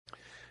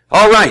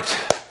All right.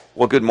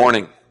 Well, good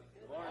morning.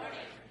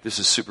 This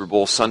is Super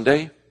Bowl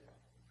Sunday.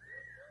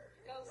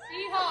 Go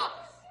Seahawks!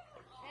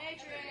 Hey,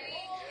 Trey.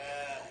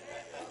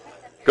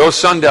 Go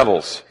Sun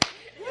Devils.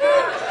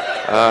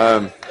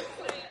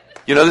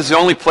 This is the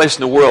only place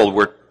in the world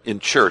where in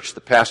church the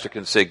pastor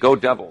can say, "Go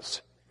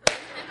Devils."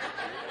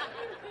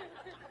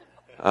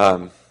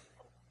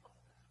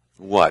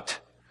 What?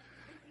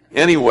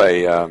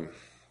 Anyway,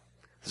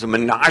 there's a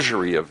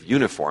menagerie of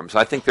uniforms.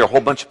 I think there are a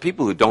whole bunch of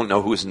people who don't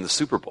know who's in the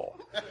Super Bowl.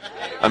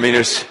 I mean,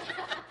 there's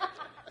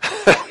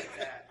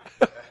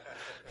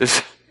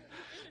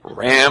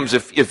Rams.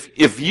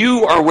 If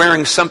you are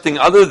wearing something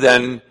other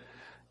than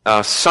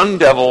Sun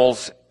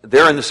Devils,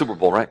 they're in the Super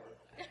Bowl, right?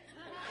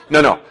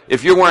 No.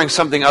 If you're wearing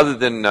something other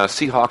than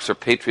Seahawks or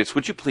Patriots,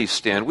 would you please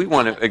stand? We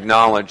want to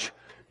acknowledge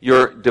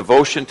your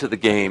devotion to the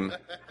game.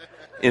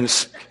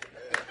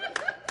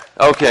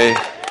 Okay.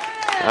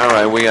 All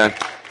right.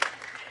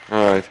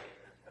 All right.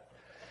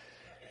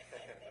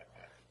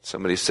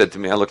 Somebody said to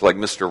me, I look like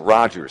Mr.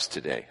 Rogers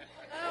today.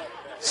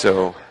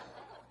 So,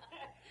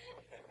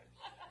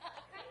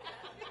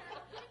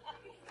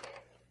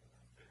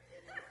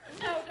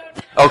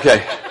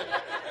 okay.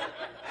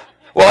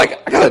 Well, I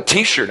got a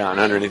T-shirt on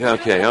underneath.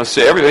 Okay, I'll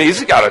say everybody.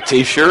 He's got a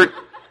T-shirt.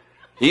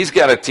 He's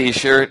got a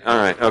T-shirt. All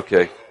right.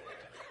 Okay.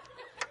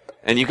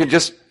 And you can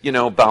just,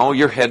 bow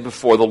your head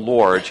before the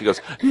Lord. She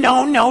goes,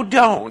 No,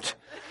 don't.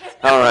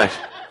 All right.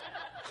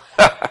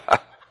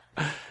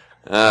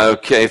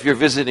 Okay, if you're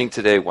visiting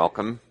today,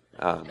 welcome.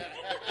 I'm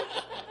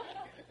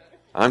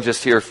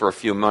just here for a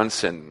few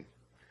months, and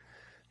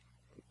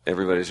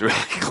everybody's really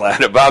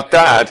glad about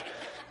that.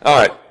 All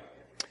right.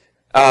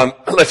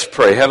 Let's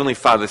pray. Heavenly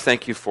Father,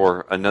 thank you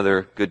for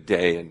another good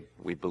day, and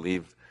we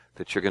believe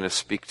that you're going to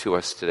speak to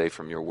us today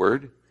from your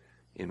word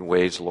in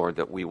ways, Lord,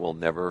 that we will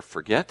never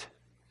forget.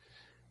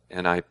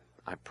 And I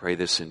pray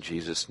this in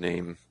Jesus'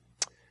 name.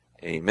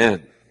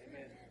 Amen.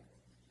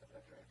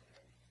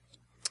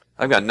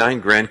 I've got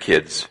 9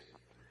 grandkids,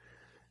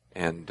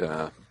 and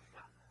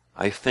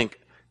I think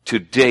to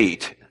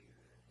date,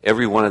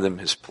 every one of them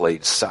has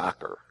played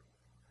soccer.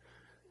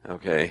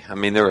 Okay? I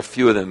mean, there are a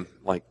few of them,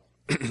 like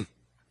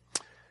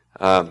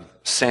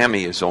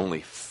Sammy is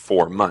only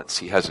 4 months.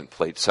 He hasn't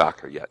played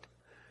soccer yet.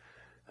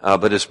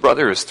 But his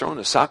brother has thrown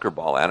a soccer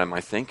ball at him,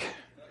 I think.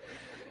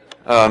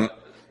 My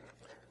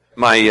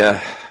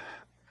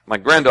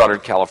granddaughter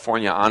in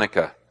California,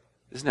 Annika,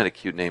 isn't that a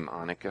cute name,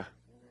 Annika?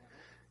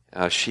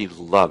 She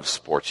loves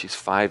sports. She's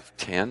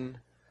 5'10".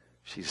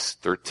 She's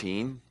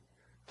 13,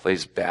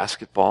 plays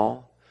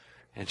basketball,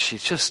 and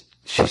she's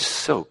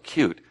so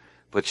cute,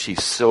 but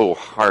she's so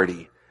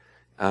hardy.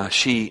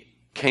 She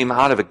came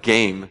out of a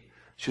game.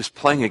 She was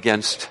playing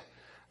against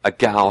a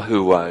gal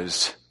who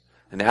was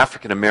an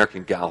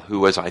African-American gal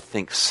who was, I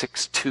think,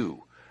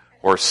 6'2"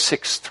 or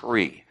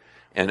 6'3",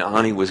 and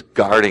Ani was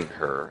guarding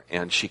her,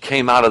 and she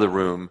came out of the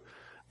room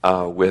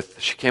with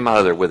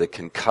a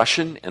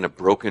concussion and a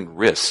broken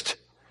wrist.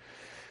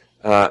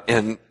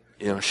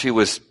 She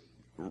was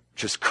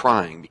just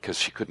crying because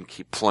she couldn't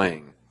keep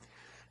playing.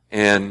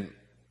 And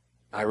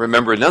I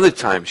remember another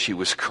time she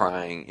was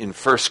crying in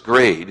first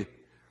grade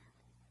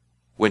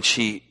when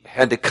she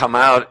had to come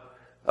out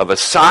of a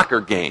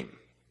soccer game.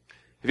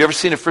 Have you ever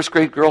seen a first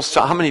grade girls'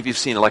 soccer? How many of you have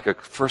seen like a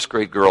first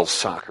grade girls'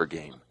 soccer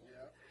game?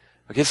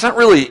 Okay, it's not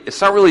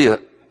really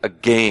a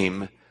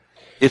game.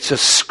 It's a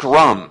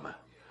scrum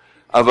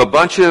of a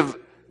bunch of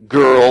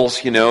girls,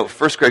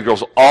 first grade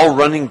girls, all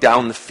running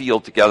down the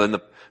field together. And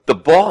the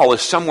ball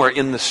is somewhere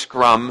in the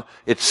scrum.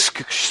 It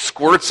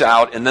squirts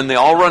out, and then they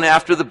all run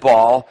after the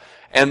ball.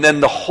 And then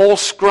the whole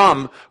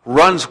scrum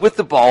runs with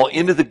the ball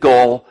into the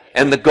goal,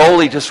 and the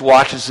goalie just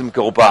watches them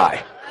go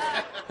by.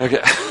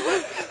 Okay.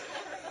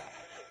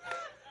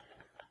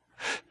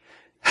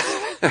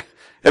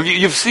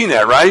 You've seen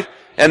that, right?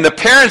 And the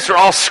parents are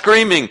all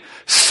screaming,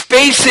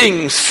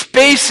 spacing,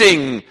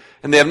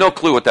 and they have no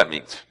clue what that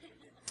means.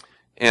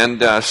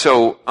 And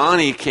so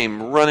Ani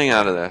came running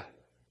out of the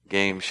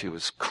game. She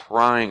was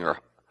crying,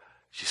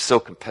 she's so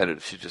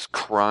competitive. She's just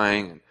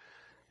crying.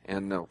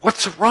 And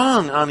what's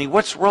wrong, Ani?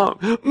 What's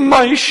wrong?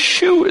 My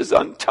shoe is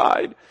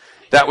untied.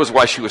 That was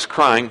why she was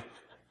crying.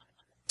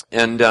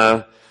 And,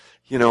 they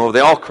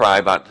all cry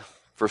about,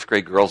 first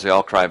grade girls, they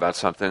all cry about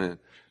something. And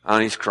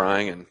Ani's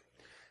crying.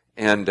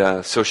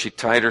 And so she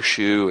tied her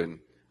shoe,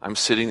 and I'm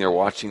sitting there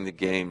watching the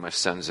game. My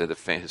son's at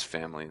his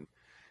family.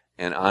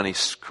 And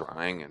Ani's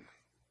crying, and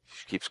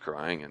she keeps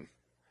crying,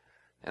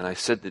 and I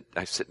said to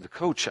the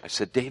coach, I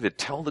said, David,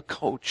 tell the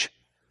coach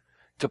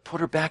to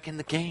put her back in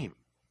the game.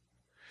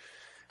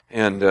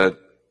 And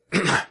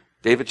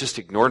David just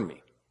ignored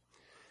me.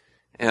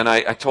 And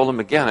I told him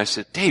again, I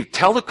said, Dave,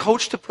 tell the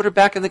coach to put her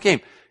back in the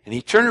game. And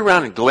he turned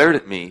around and glared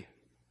at me,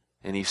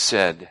 and he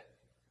said,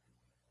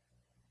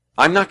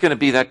 I'm not going to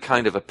be that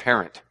kind of a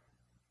parent.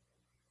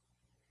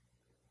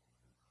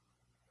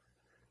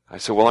 I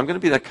said, well, I'm going to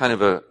be that kind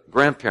of a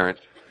grandparent.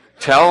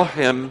 Tell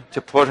him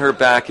to put her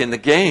back in the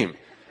game.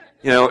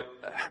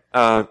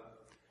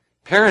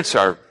 Parents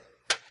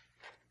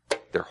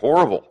they're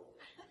horrible.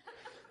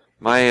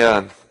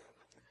 My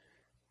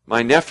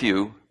My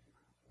nephew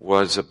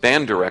was a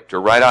band director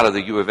right out of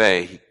the U of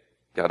A. He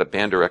got a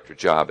band director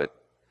job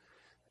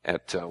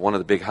at one of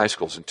the big high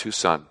schools in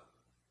Tucson.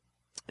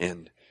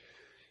 And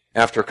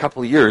after a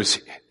couple of years,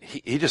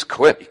 he just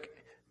quit.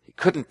 He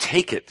couldn't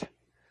take it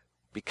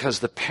because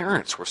the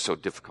parents were so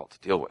difficult to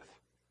deal with.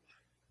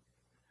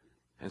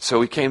 And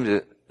so he came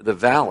to the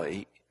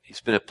Valley.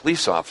 He's been a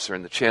police officer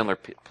in the Chandler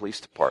Police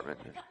Department.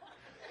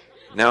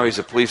 Now he's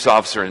a police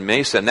officer in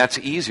Mesa, and that's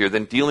easier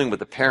than dealing with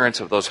the parents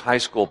of those high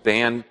school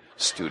band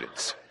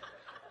students.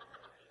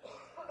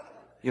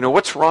 You know,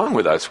 what's wrong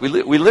with us? We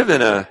live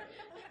in a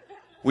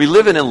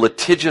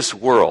litigious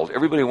world.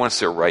 Everybody wants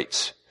their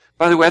rights.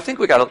 By the way, I think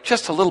we got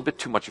just a little bit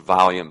too much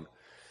volume,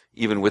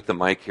 even with the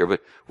mic here,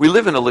 but we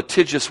live in a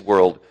litigious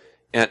world,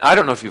 and I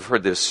don't know if you've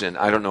heard this, and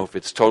I don't know if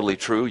it's totally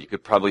true. You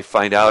could probably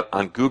find out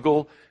on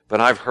Google, but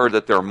I've heard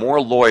that there are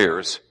more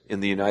lawyers in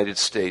the United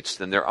States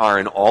than there are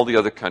in all the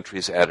other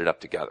countries added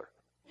up together.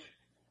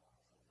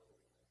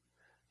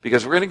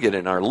 Because we're going to get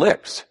in our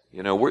licks.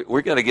 You know,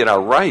 we're going to get our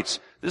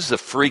rights. This is a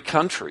free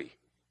country.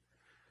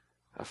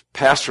 A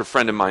pastor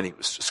friend of mine, he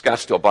was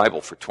Scottsdale Bible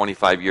for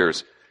 25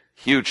 years.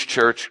 Huge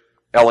church,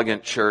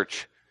 elegant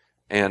church,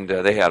 and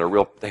they had a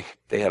real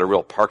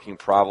parking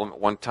problem at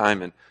one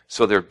time, and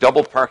so they're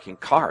double parking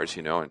cars,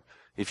 you know, and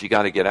if you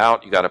got to get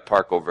out, you got to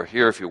park over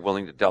here. If you're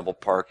willing to double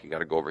park, you got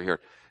to go over here.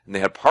 And they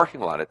had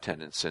parking lot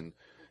attendants, and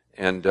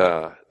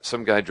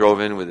some guy drove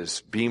in with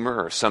his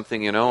Beamer or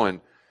something, you know,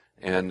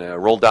 and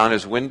rolled down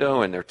his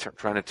window, and they're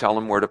trying to tell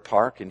him where to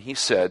park, and he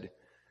said,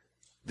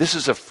 "This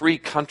is a free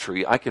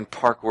country. I can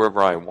park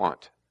wherever I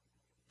want."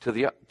 To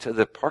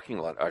the parking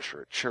lot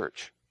usher at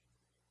church.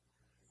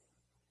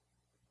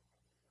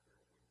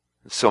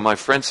 So my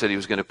friend said he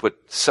was going to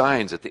put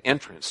signs at the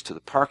entrance to the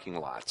parking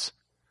lots.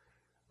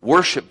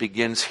 Worship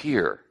begins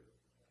here.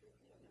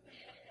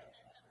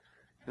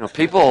 You know,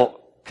 people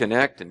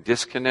connect and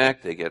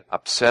disconnect. They get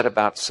upset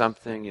about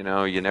something. You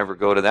know, you never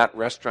go to that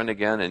restaurant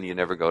again, and you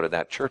never go to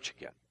that church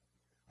again.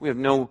 We have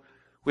no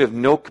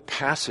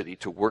capacity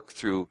to work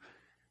through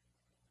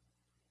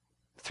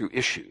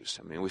issues.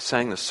 I mean, we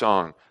sang the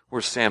song.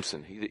 Where's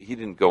Samson? He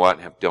didn't go out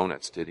and have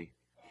donuts, did he?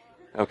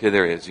 Okay,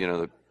 there he is. You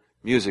know, the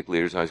music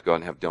leaders always go out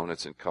and have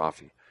donuts and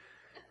coffee.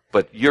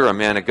 But you're a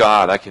man of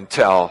God, I can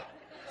tell.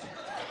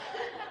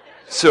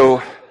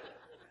 So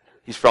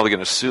he's probably going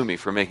to sue me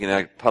for making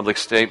that public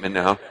statement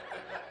now.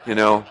 You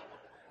know,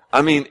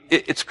 I mean,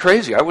 it's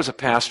crazy. I was a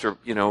pastor,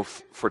 you know,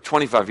 for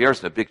 25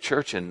 years in a big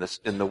church, and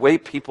the way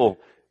people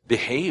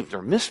behaved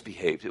or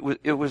misbehaved,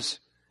 it was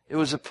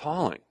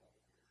appalling.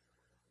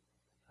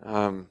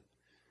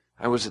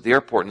 I was at the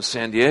airport in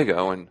San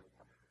Diego, and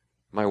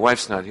my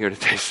wife's not here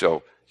today,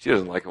 so she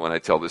doesn't like it when I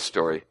tell this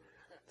story.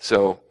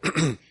 So,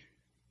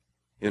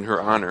 in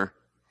her honor,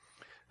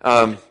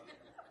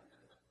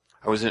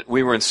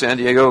 we were in San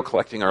Diego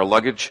collecting our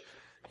luggage,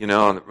 you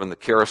know, on the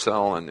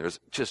carousel, and there was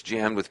just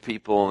jammed with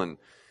people, and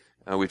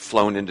we'd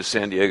flown into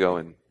San Diego,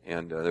 and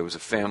there was a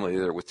family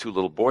there with two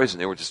little boys, and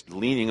they were just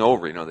leaning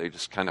over, you know, they were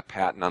just kind of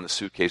patting on the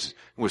suitcases.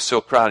 It was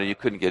so crowded you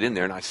couldn't get in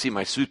there, and I see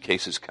my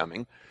suitcases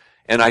coming,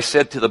 and I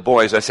said to the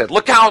boys, I said,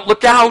 "Look out,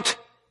 look out!"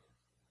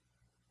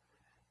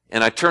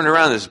 And I turned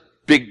around, this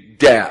big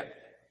dad,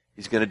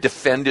 he's going to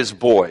defend his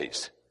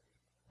boys,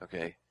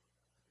 okay?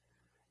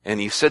 And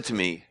he said to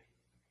me,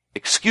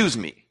 "Excuse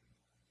me."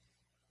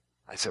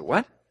 I said,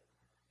 "What?"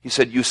 He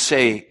said, "You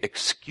say,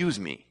 'Excuse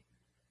me.'"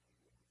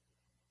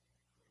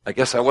 I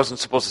guess I wasn't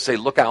supposed to say,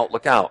 "Look out,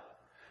 look out."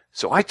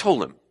 So I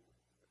told him,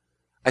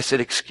 I said,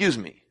 "Excuse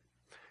me,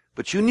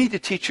 but you need to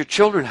teach your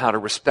children how to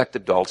respect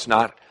adults,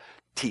 not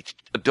teach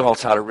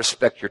adults how to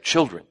respect your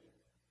children."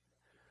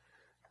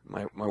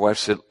 My wife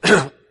said,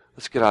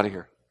 "Let's get out of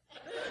here."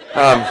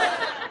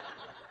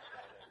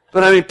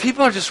 But I mean,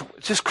 people are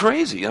just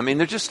crazy. I mean,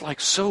 they're just like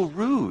so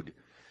rude.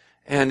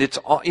 And it's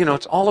all, you know,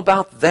 it's all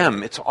about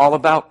them. It's all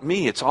about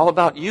me. It's all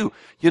about you.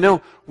 You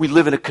know, we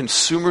live in a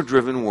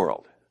consumer-driven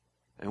world,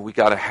 and we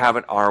got to have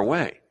it our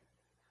way.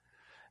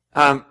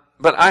 But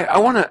I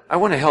want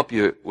to help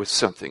you with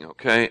something,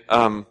 okay?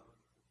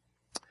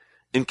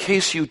 In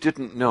case you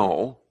didn't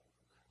know,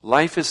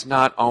 life is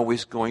not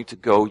always going to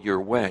go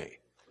your way.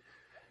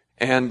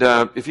 And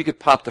if you could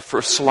pop the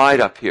first slide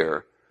up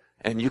here,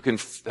 and you can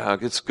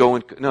let's go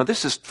and no,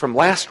 this is from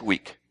last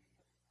week,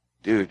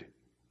 dude.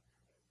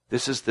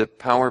 This is the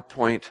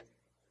PowerPoint.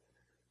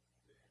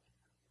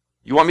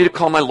 You want me to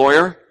call my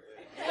lawyer?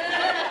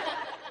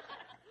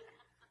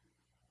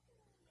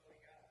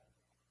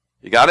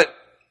 You got it?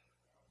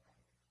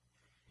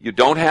 You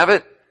don't have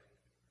it?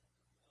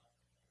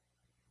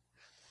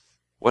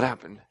 What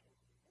happened?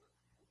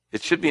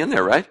 It should be in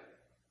there, right?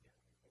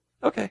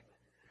 Okay.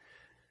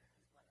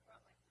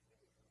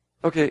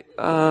 Okay.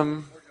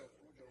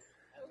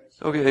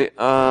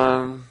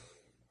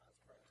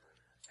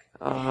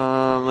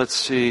 Let's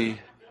see.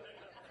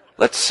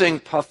 Let's sing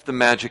Puff the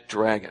Magic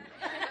Dragon.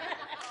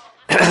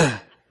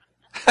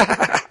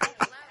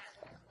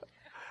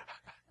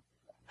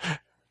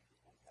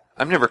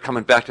 I'm never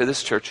coming back to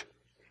this church.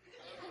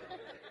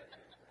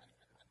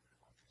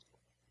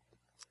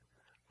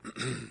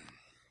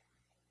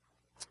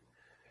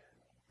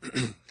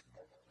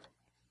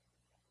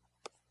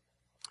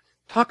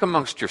 Talk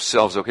amongst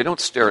yourselves, okay? Don't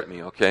stare at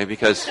me, okay?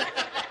 Because,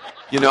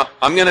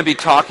 I'm going to be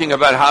talking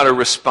about how to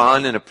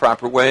respond in a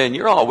proper way, and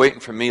you're all waiting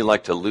for me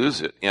like to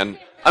lose it. And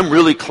I'm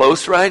really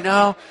close right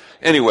now.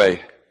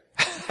 Anyway.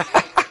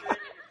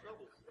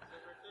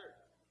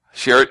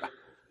 Share it.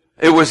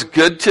 It was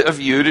good of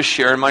you to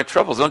share in my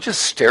troubles. Don't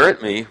just stare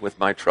at me with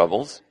my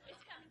troubles.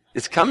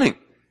 It's coming.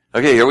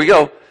 Okay, here we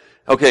go.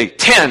 Okay,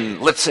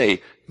 10, let's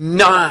say,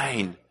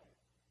 9,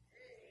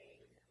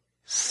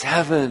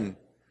 7,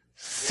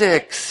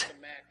 6,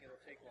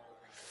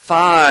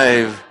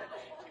 5,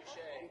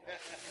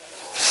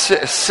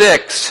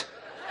 6,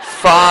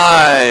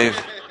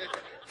 5,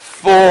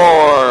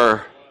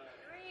 4,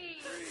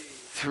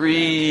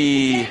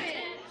 3,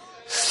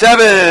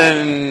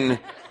 7,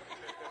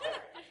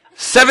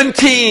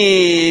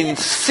 17,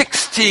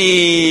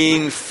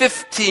 16,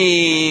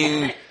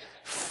 15,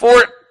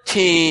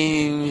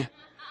 14,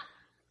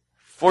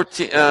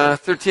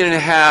 13 and a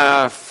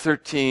half,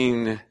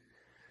 13.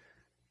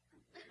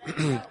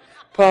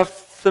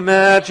 Puff the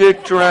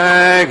magic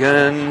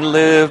dragon,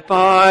 live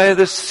by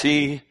the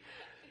sea.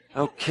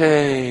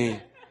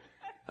 Okay,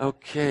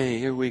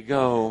 here we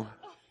go.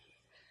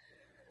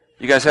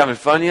 You guys having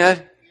fun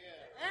yet?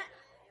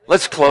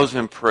 Let's close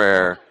in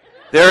prayer.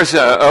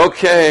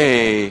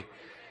 Okay,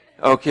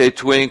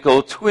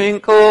 twinkle,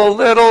 twinkle,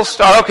 little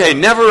star. Okay,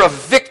 never a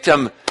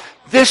victim.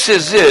 This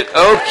is it.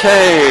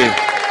 Okay.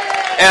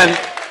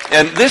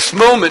 And this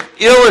moment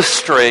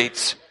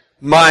illustrates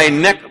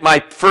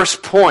my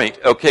first point.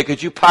 Okay,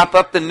 could you pop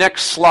up the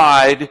next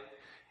slide?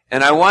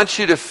 And I want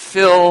you to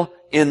fill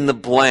in the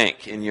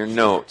blank in your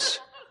notes.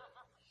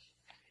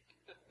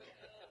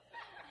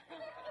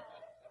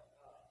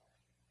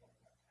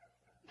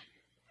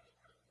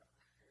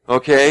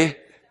 Okay?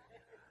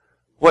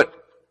 What?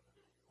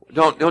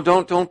 Don't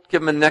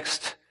give him a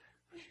next.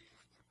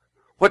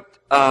 What?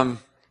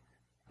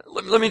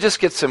 Let me just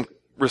get some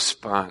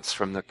response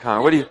from the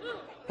car. What do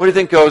you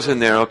think goes in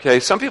there? Okay,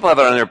 some people have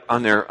it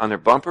on their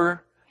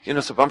bumper.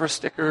 It's a bumper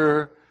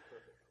sticker.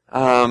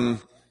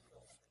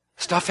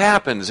 Stuff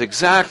happens,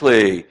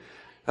 exactly.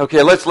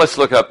 Okay, let's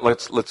look up.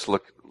 Let's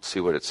see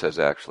what it says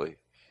actually.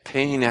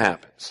 Pain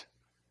happens.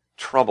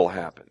 Trouble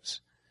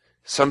happens.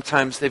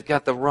 Sometimes they've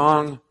got the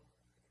wrong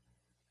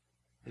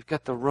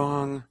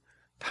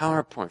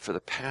PowerPoint for the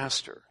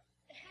pastor.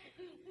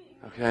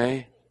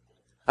 Okay?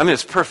 I mean,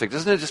 it's perfect.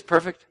 Isn't it just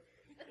perfect?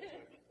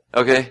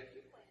 Okay?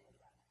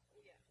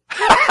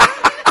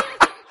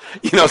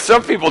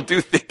 Some people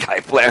do think I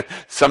plan.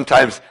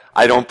 Sometimes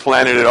I don't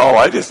plan it at all.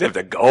 I just have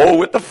to go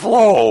with the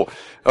flow.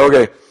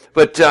 Okay.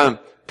 But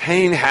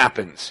pain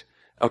happens.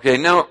 Okay.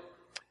 Now,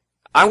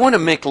 I want to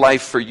make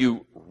life for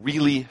you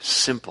really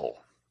simple.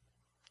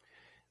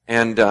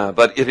 And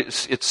but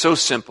it's so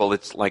simple,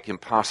 it's like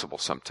impossible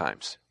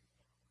sometimes.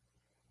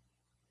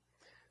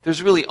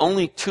 There's really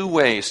only two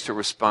ways to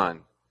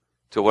respond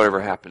to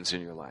whatever happens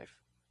in your life.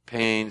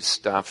 Pain,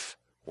 stuff,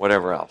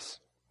 whatever else.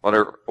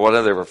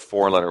 Whatever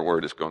four-letter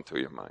word is going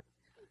through your mind.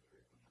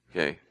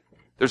 Okay?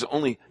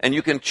 And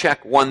you can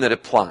check one that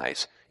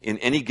applies in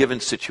any given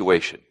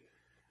situation.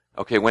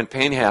 Okay, when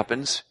pain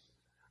happens,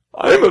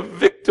 I'm a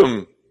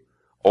victim.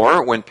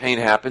 Or when pain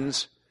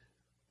happens,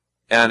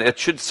 and it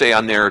should say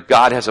on there,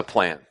 God has a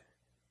plan.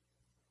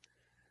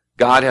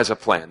 God has a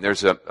plan.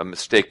 There's a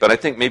mistake, but I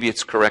think maybe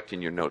it's correct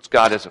in your notes.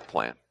 God has a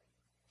plan.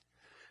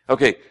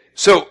 Okay,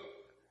 so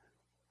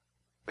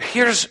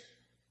here's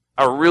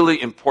a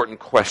really important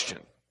question.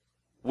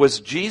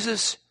 Was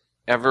Jesus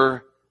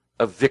ever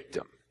a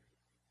victim?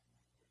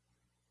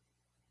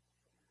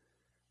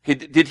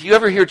 Did you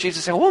ever hear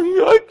Jesus say, well,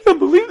 I can't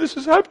believe this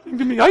is happening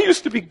to me. I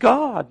used to be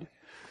God.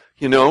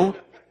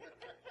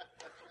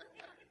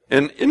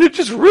 And it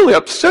just really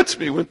upsets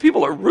me when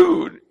people are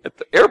rude at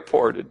the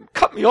airport and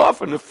cut me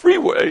off on the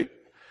freeway.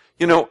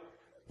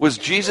 Was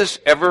Jesus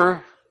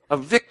ever a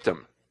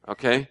victim?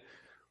 Okay?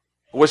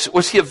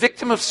 Was he a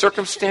victim of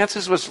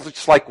circumstances? Was it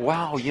just like,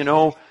 wow,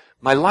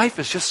 my life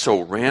is just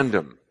so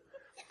random?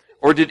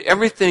 Or did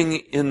everything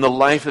in the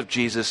life of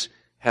Jesus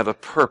have a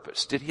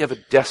purpose? Did he have a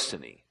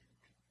destiny?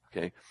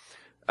 Okay.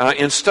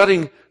 In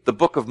studying the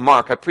book of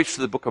Mark, I preached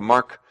the book of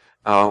Mark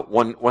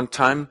one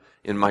time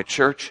in my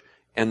church,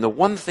 and the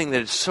one thing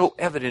that is so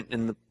evident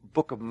in the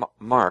book of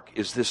Mark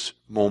is this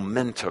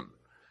momentum.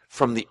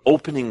 From the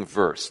opening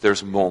verse,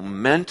 there's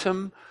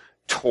momentum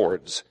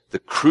towards the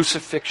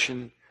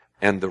crucifixion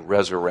and the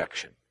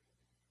resurrection.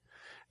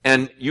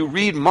 And you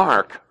read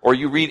Mark, or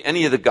you read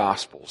any of the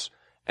Gospels,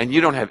 and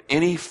you don't have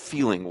any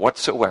feeling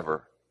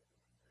whatsoever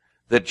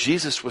that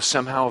Jesus was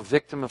somehow a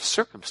victim of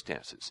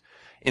circumstances.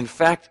 In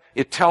fact,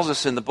 it tells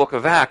us in the book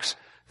of Acts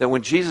that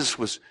when Jesus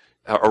was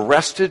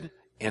arrested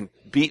and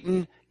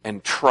beaten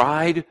and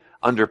tried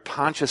under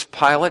Pontius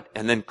Pilate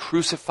and then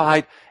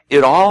crucified,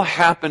 it all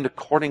happened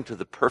according to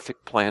the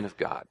perfect plan of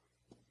God.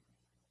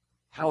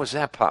 How is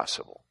that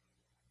possible?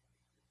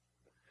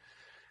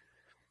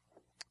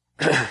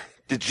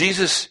 Did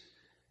Jesus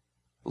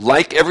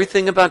like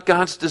everything about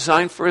God's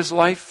design for his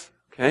life?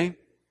 Okay.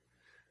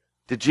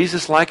 Did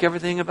Jesus like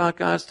everything about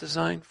God's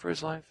design for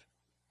his life?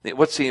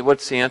 What's the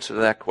answer to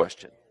that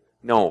question?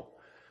 No.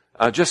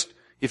 Just,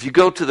 if you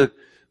go to the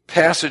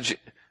passage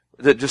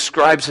that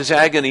describes his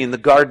agony in the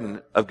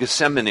Garden of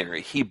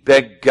Gethsemane, he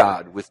begged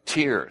God with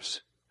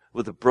tears,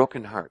 with a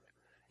broken heart,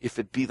 if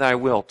it be thy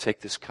will,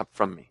 take this cup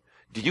from me.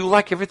 Do you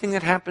like everything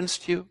that happens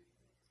to you?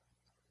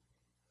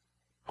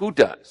 Who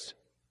does?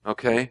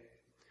 Okay?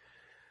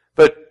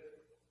 But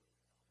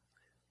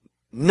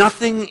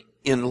nothing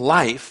in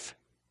life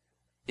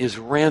is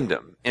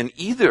random. And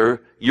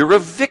either you're a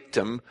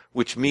victim,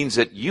 which means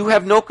that you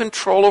have no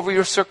control over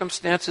your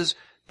circumstances,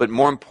 but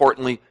more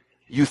importantly,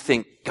 you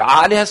think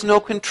God has no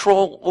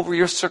control over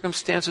your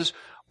circumstances,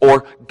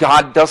 or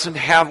God doesn't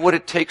have what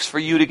it takes for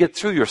you to get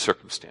through your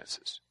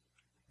circumstances.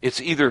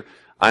 It's either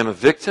I'm a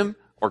victim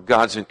or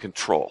God's in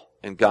control,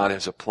 and God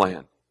has a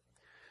plan.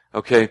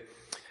 Okay?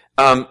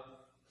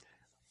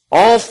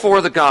 All four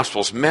of the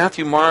Gospels,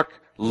 Matthew, Mark,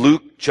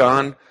 Luke,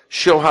 John,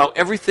 show how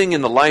everything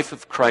in the life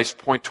of Christ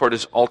point toward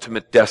his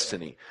ultimate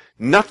destiny.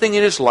 Nothing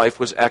in his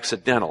life was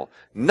accidental.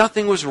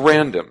 Nothing was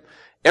random.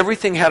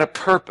 Everything had a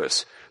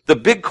purpose. The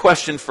big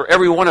question for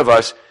every one of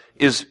us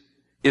is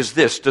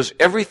this: does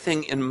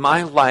everything in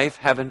my life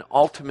have an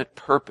ultimate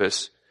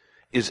purpose?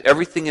 Is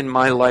everything in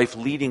my life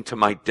leading to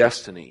my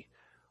destiny?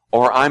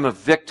 Or I'm a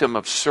victim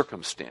of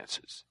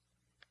circumstances?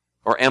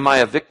 Or am I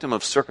a victim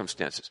of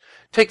circumstances?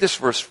 Take this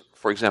verse,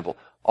 for example.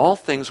 All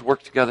things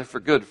work together for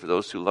good for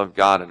those who love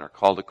God and are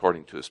called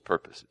according to his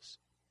purposes.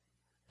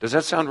 Does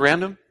that sound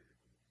random?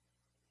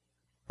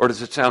 Or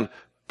does it sound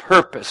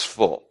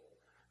purposeful?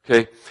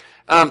 Okay.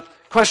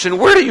 Question,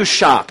 where do you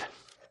shop?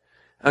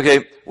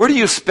 Okay. Where do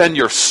you spend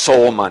your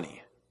soul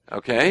money?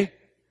 Okay.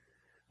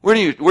 Where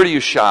do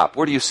you shop?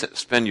 Where do you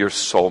spend your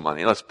soul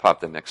money? Let's pop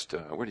the next,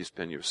 where do you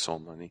spend your soul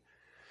money?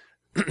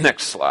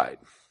 Next slide.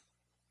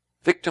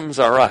 Victims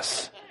are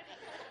us.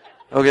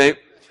 Okay.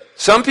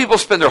 Some people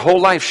spend their whole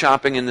life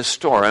shopping in the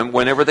store, and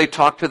whenever they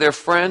talk to their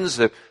friends,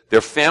 their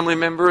family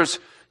members,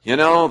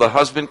 the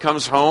husband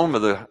comes home,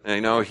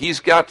 or he's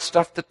got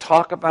stuff to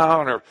talk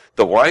about, or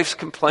the wife's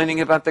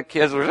complaining about the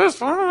kids, or it's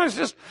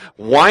just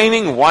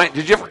whining.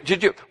 Did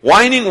you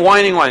whining?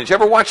 Did you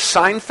ever watch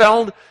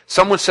Seinfeld?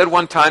 Someone said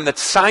one time that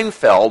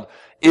Seinfeld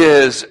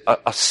is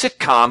a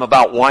sitcom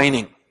about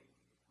whining.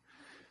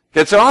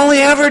 That's all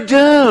they ever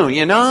do,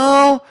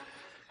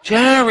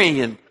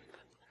 Jerry, and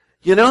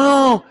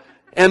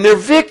and they're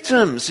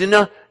victims,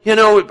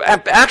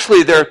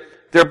 actually they're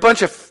a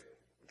bunch of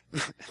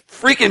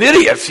freaking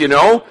idiots,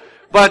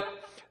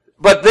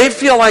 but they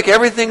feel like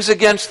everything's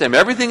against them.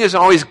 Everything is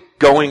always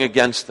going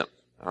against them,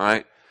 all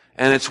right?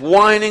 And it's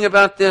whining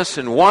about this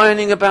and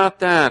whining about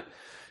that.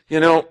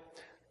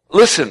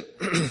 Listen,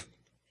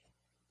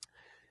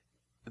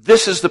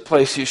 this is the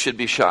place you should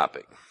be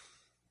shopping.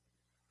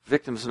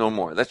 Victims no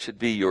more. That should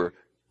be your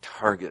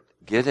target.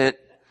 Get it?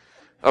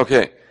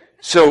 Okay.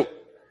 So,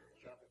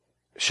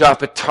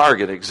 shop at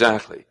Target,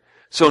 exactly.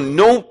 So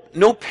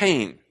no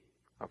pain,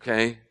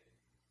 okay?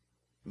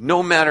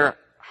 No matter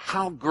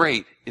how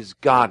great, is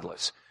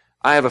godless.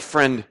 I have a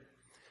friend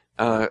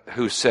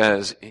who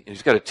says,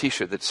 he's got a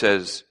t-shirt that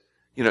says,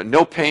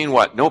 no pain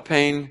what? No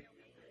pain,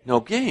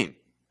 no gain.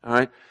 All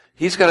right?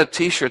 He's got a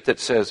t-shirt that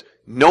says,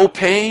 no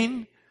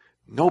pain,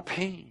 no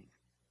pain.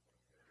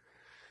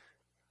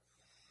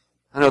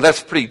 I know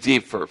that's pretty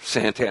deep for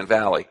Santan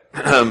Valley.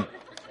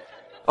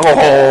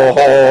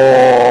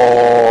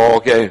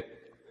 Okay.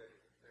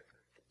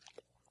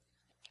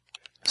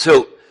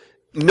 So,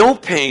 no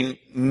pain,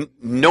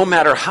 no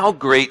matter how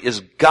great, is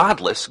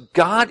godless.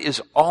 God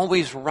is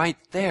always right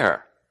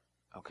there.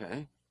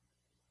 Okay?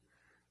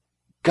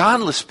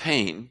 Godless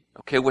pain,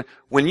 okay,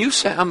 when you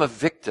say I'm a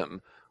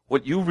victim,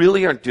 what you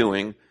really are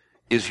doing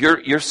is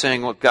you're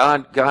saying, well,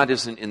 God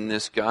isn't in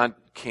this, God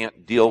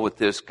can't deal with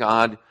this,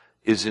 God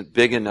isn't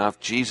big enough,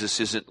 Jesus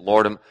isn't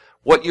Lord.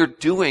 What you're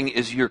doing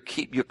is you're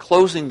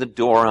closing the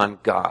door on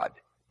God.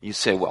 You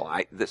say, well,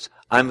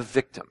 I'm a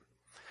victim.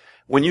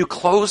 When you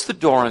close the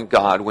door on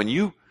God, when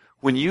you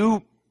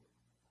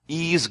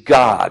ease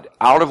God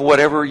out of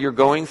whatever you're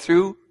going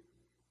through,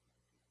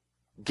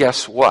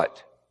 guess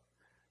what?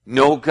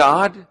 No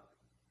God?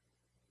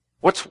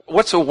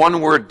 What's a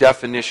one-word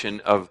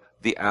definition of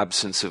the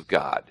absence of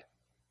God?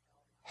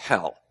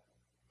 Hell.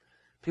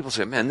 People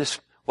say, man,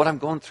 what I'm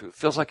going through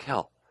feels like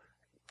hell.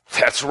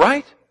 That's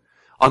right.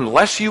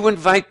 Unless you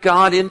invite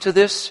God into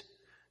this,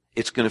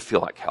 it's going to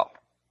feel like hell.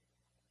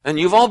 And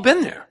you've all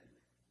been there.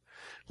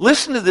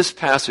 Listen to this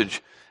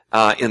passage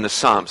in the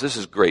Psalms. This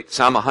is great.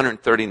 Psalm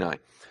 139.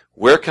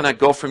 Where can I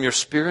go from your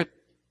spirit?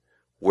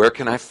 Where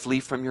can I flee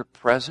from your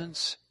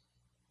presence?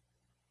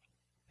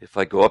 If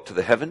I go up to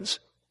the heavens,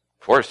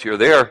 of course you're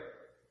there.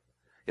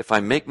 If I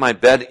make my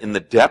bed in the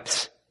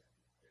depths,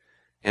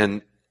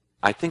 and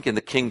I think in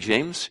the King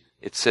James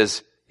it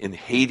says in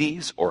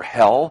Hades or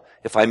hell,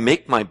 if I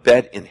make my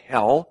bed in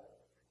hell,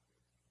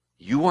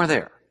 you are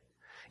there.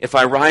 If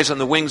I rise on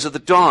the wings of the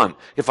dawn,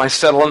 if I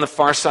settle on the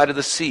far side of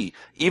the sea,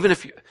 even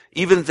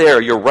Even there,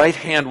 your right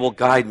hand will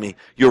guide me.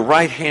 Your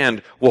right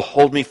hand will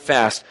hold me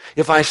fast.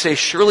 If I say,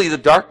 surely the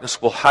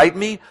darkness will hide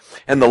me,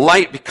 and the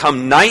light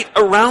become night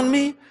around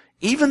me,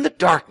 even the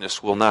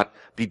darkness will not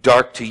be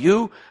dark to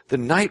you. The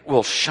night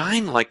will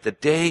shine like the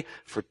day,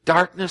 for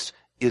darkness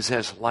is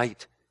as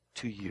light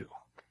to you.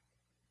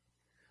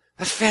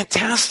 That's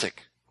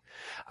fantastic.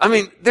 I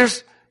mean,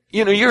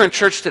 you're in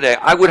church today.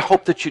 I would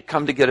hope that you'd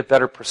come to get a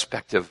better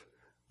perspective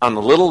on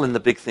the little and the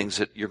big things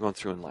that you're going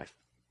through in life.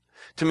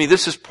 To me,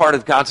 this is part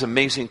of God's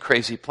amazing,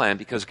 crazy plan,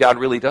 because God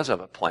really does have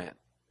a plan.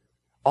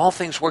 All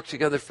things work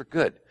together for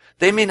good.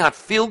 They may not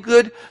feel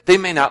good. They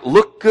may not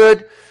look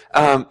good.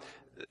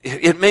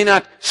 It may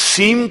not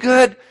seem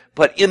good,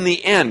 but in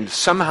the end,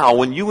 somehow,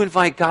 when you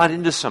invite God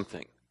into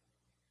something,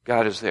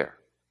 God is there.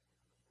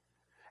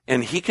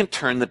 And He can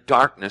turn the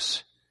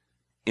darkness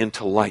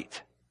into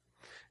light.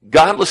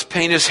 Godless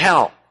pain is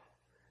hell.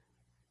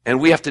 And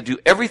we have to do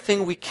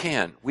everything we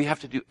can. We have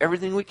to do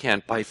everything we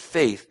can by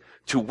faith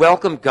to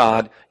welcome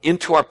God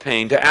into our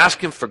pain, to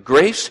ask Him for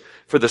grace,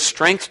 for the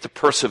strength to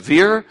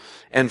persevere,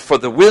 and for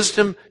the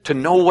wisdom to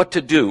know what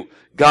to do.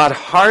 God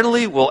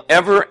hardly will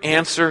ever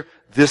answer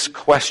this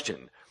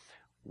question.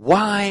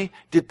 Why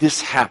did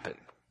this happen?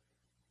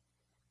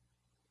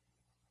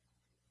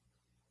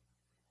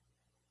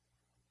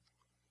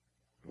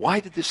 Why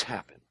did this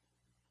happen?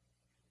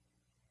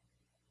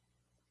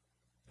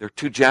 There are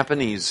 2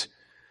 Japanese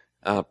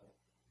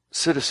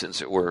citizens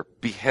that were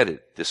beheaded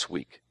this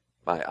week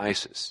by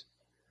ISIS.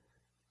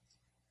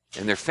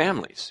 And their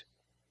families.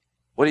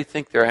 What do you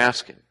think they're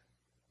asking?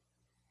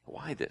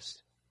 Why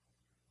this?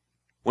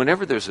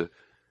 Whenever there's a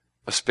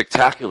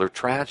spectacular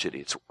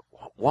tragedy, it's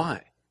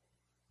why?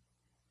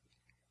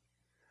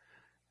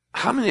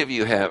 How many of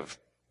you have,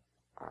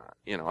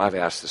 I've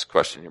asked this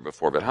question here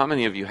before, but how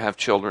many of you have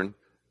children?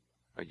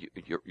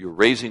 You're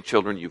raising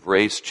children, you've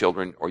raised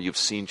children, or you've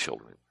seen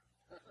children?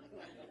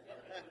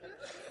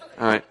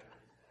 All right.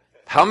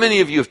 How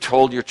many of you have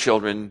told your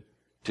children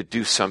to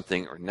do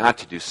something or not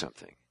to do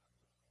something?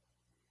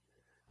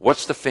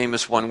 What's the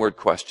famous one-word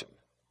question?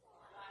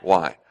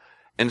 Why?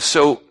 And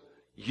so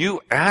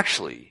you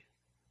actually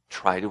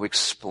try to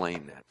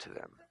explain that to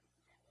them.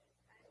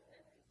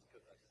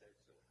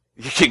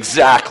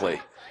 Exactly.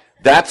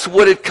 That's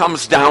what it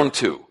comes down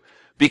to.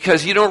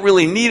 Because you don't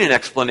really need an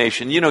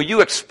explanation.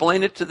 You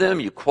explain it to them,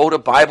 you quote a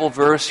Bible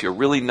verse, you're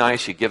really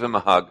nice, you give them a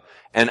hug,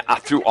 and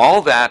through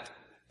all that,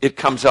 it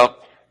comes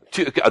up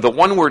to the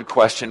one-word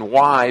question,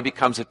 why,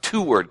 becomes a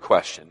 2-word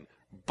question.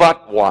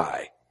 But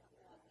why?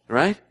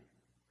 Right?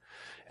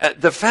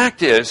 The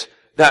fact is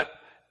that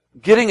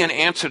getting an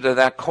answer to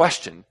that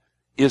question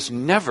is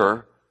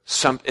never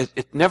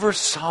it never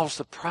solves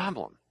the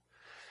problem.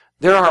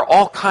 There are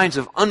all kinds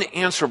of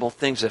unanswerable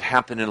things that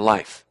happen in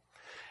life.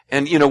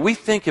 And, we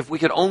think if we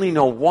could only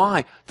know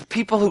why, the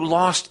people who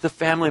lost the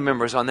family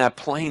members on that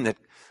plane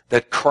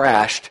that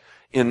crashed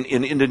in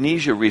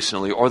Indonesia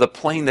recently, or the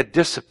plane that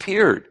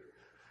disappeared,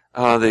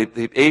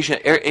 the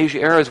Asia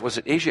Air, was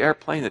it Asia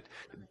Airplane,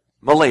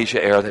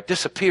 Malaysia Air, that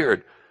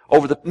disappeared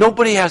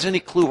nobody has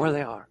any clue where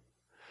they are.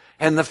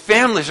 And the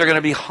families are going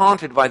to be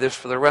haunted by this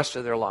for the rest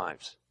of their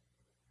lives.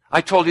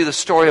 I told you the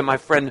story of my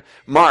friend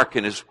Mark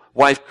and his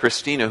wife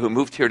Christina, who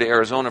moved here to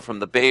Arizona from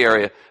the Bay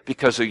Area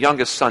because their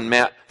oldest son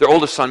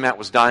Matt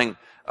was dying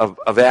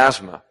of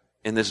asthma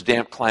in this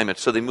damp climate.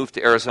 So they moved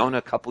to Arizona.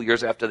 A couple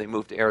years after they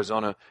moved to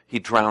Arizona, he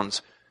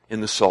drowns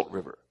in the Salt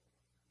River.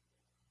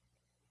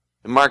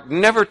 And Mark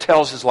never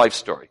tells his life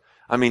story.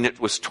 I mean, it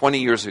was 20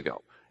 years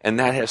ago, and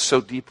that has so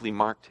deeply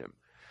marked him.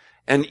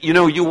 And,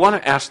 you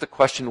want to ask the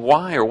question,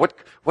 why, or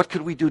what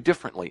could we do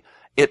differently?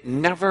 It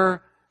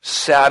never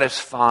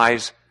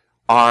satisfies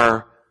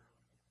our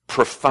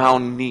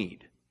profound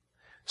need.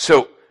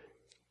 So,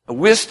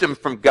 wisdom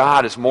from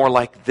God is more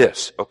like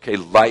this. Okay,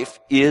 life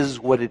is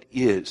what it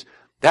is.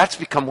 That's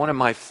become one of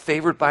my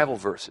favorite Bible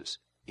verses.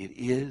 It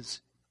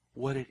is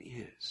what it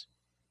is.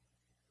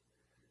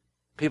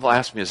 People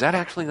ask me, is that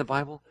actually in the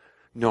Bible?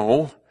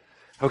 No.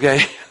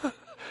 Okay.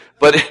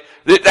 But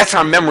that's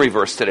our memory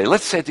verse today.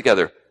 Let's say it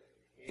together.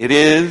 It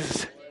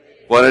is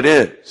what it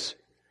is.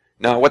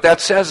 Now, what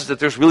that says is that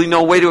there's really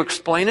no way to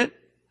explain it.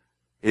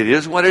 It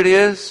is what it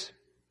is.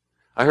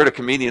 I heard a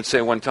comedian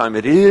say one time,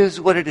 it is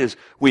what it is.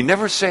 We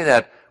never say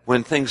that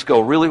when things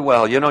go really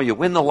well. You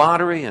win the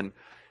lottery and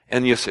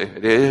you say,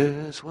 it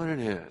is what it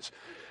is.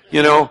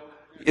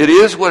 It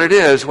is what it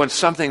is when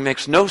something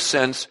makes no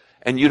sense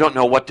and you don't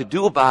know what to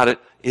do about it.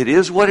 It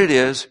is what it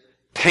is.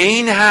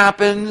 Pain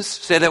happens.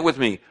 Say that with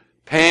me.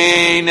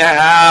 Pain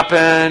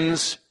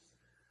happens.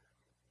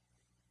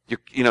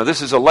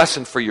 This is a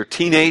lesson for your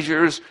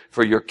teenagers,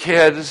 for your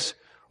kids.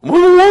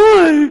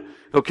 Why?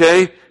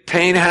 Okay?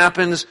 Pain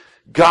happens.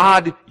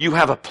 God, you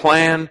have a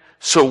plan.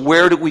 So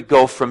where do we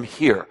go from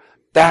here?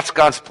 That's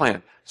God's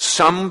plan.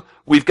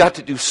 We've got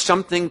to do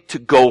something to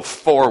go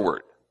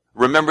forward.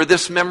 Remember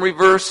this memory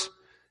verse?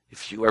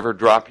 If you ever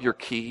drop your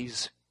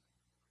keys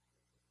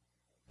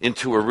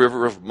into a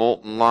river of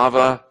molten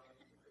lava,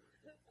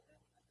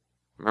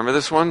 remember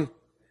this one?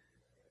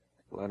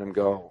 Let them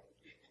go.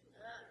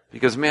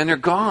 Because, man, they're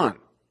gone.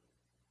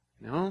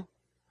 No?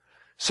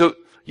 So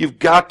you've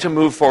got to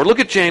move forward. Look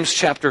at James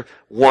chapter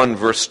 1,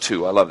 verse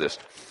 2. I love this.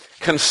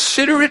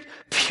 Consider it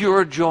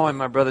pure joy,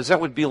 my brothers. That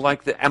would be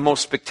like the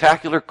most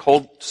spectacular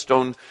Cold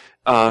Stone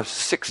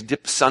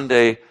 6-dip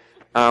sundae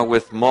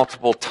with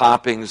multiple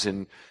toppings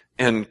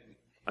and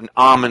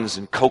almonds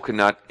and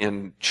coconut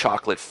and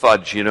chocolate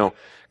fudge,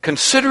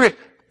 Consider it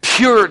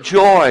pure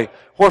joy,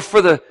 or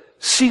for the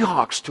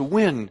Seahawks to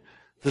win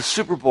the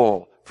Super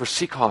Bowl for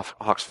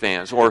Seahawks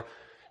fans, or,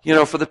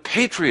 for the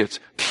Patriots.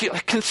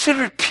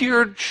 Consider it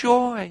pure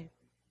joy.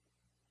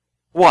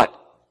 What?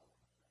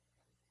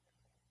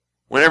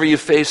 Whenever you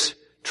face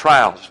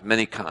trials of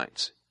many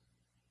kinds.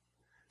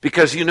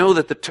 Because you know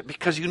that the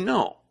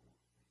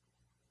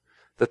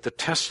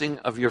testing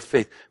of your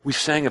faith. We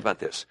sang about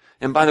this.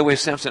 And by the way,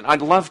 Samson,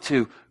 I'd love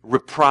to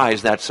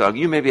reprise that song.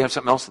 You maybe have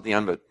something else at the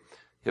end, but,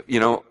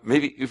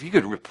 maybe if you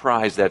could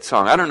reprise that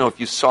song. I don't know if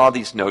you saw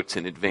these notes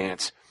in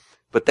advance,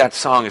 but that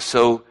song is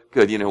so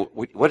good.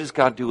 What does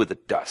God do with the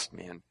dust,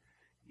 man?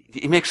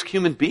 He makes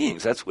human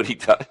beings. That's what he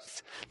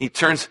does. He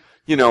turns,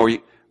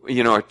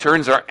 it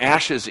turns our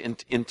ashes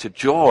into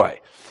joy.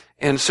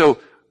 And so,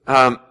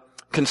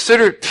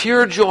 consider it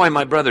pure joy,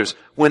 my brothers,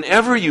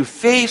 whenever you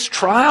face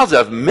trials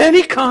of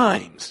many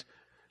kinds.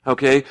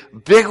 Okay?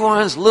 Big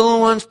ones, little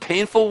ones,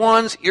 painful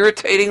ones,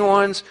 irritating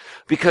ones,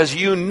 because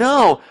you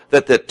know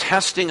that the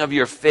testing of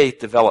your faith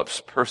develops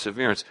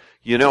perseverance.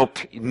 No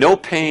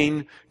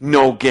pain,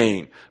 no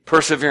gain.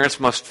 Perseverance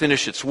must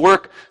finish its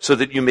work so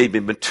that you may be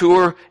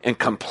mature and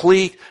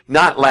complete,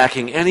 not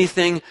lacking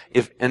anything.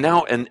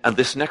 And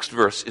this next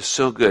verse is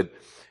so good.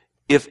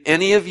 If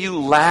any of you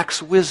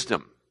lacks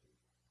wisdom,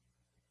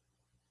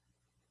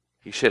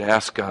 he should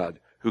ask God,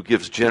 who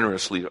gives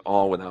generously to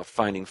all without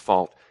finding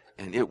fault,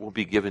 and it will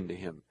be given to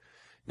him.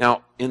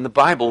 Now, in the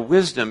Bible,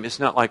 wisdom is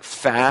not like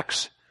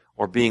facts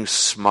or being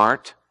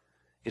smart.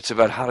 It's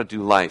about how to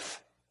do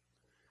life.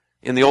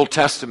 In the Old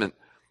Testament,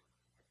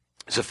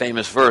 it's a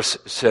famous verse.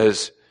 It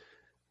says,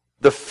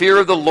 the fear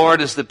of the Lord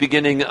is the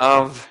beginning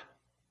of...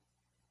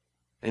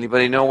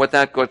 Anybody know what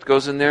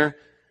goes in there?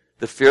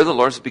 The fear of the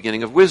Lord is the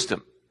beginning of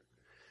wisdom.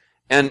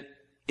 And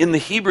in the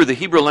Hebrew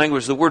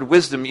language, the word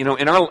wisdom, in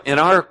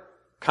our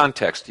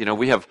context,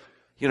 we have,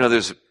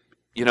 there's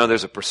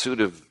a pursuit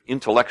of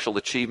intellectual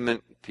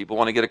achievement. People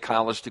want to get a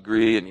college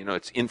degree, and,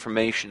 it's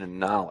information and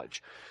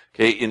knowledge.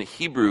 Okay, in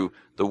Hebrew,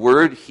 the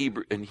word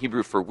in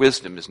Hebrew for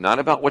wisdom is not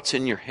about what's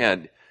in your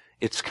head.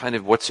 It's kind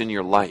of what's in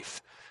your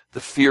life.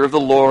 The fear of the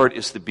Lord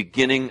is the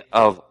beginning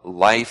of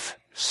life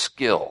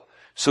skill.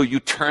 So you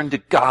turn to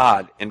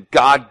God, and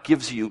God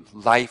gives you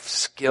life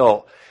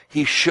skill.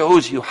 He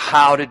shows you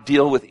how to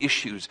deal with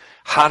issues,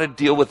 how to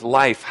deal with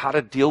life, how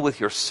to deal with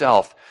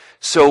yourself.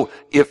 So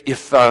if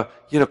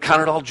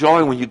count it all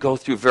joy when you go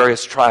through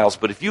various trials.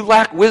 But if you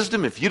lack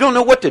wisdom, if you don't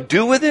know what to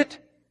do with it,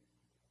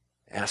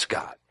 ask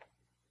God.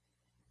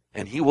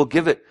 And He will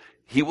give it.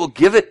 He will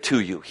give it to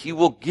you. He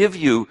will give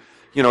you,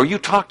 you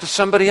talk to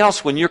somebody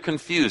else when you're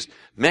confused.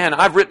 Man,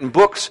 I've written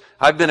books.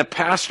 I've been a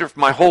pastor for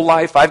my whole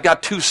life. I've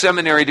got 2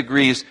 seminary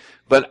degrees,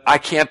 but I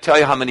can't tell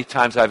you how many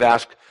times I've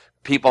asked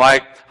people. I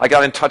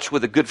got in touch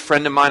with a good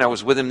friend of mine. I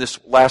was with him this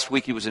last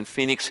week. He was in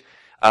Phoenix.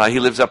 He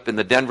lives up in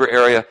the Denver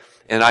area.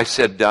 And I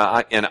said,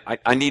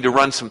 I need to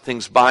run some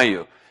things by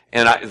you.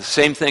 And the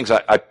same things,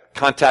 I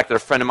contacted a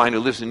friend of mine who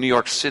lives in New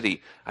York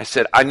City. I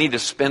said, I need to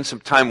spend some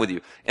time with you.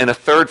 And a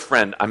third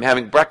friend, I'm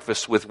having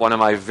breakfast with one of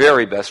my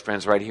very best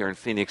friends right here in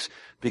Phoenix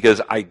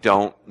because I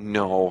don't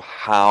know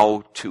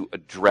how to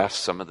address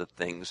some of the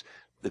things,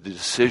 the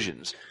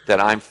decisions that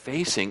I'm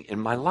facing in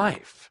my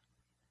life.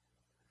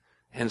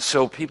 And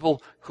so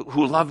people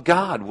who love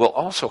God will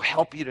also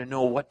help you to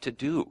know what to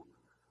do.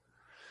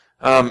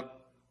 Look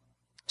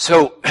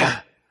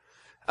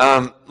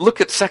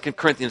at 2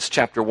 Corinthians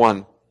chapter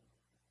 1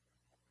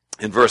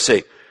 in verse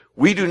 8.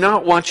 We do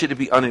not want you to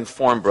be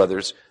uninformed,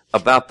 brothers,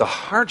 about the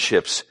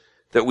hardships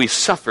that we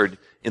suffered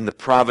in the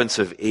province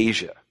of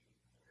Asia.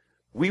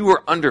 We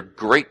were under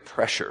great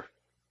pressure.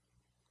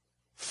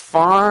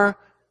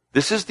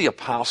 This is the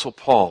Apostle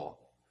Paul.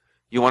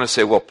 You want to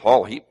say, well,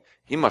 Paul, he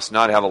must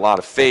not have a lot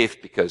of faith,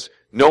 because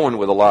no one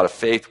with a lot of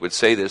faith would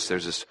say this.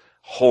 There's this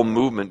whole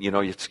movement,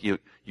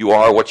 you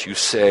are what you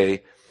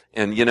say.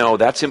 And,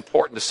 that's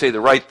important to say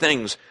the right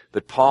things,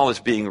 but Paul is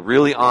being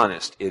really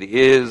honest. It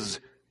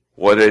is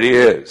what it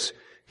is.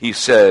 He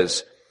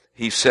says,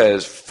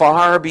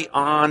 far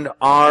beyond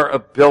our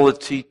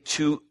ability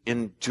to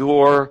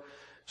endure,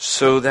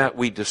 so that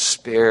we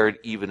despaired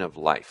even of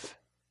life.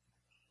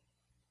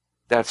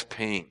 That's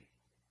pain.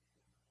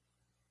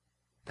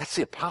 That's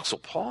the Apostle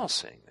Paul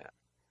saying that.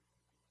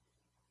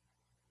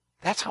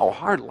 That's how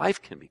hard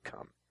life can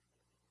become.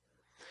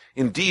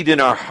 Indeed, in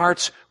our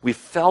hearts, we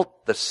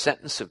felt the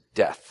sentence of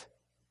death.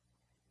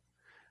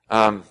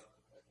 I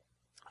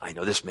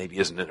know this maybe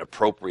isn't an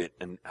appropriate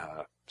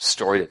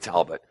story to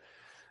tell, but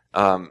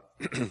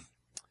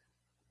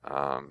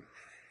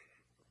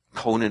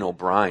Conan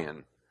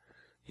O'Brien,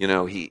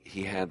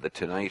 he had the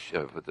Tonight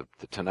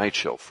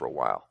Show for a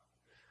while.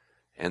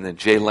 And then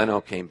Jay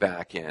Leno came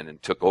back in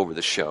and took over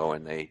the show,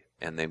 and they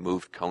and they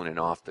moved Conan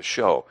off the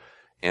show.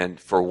 And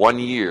for 1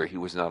 year, he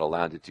was not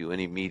allowed to do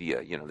any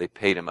media. They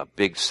paid him a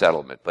big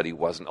settlement, but he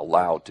wasn't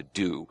allowed to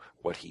do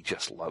what he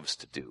just loves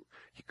to do.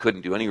 He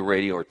couldn't do any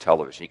radio or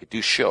television. He could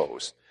do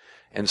shows.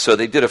 And so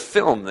they did a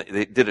film.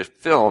 They did a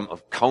film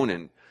of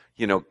Conan,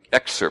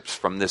 excerpts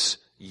from this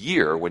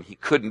year when he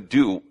couldn't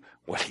do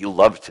what he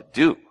loved to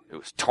do. It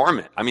was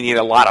torment. I mean, he had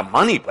a lot of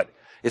money, but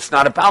it's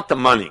not about the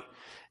money.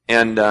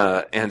 And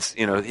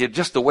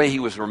just the way he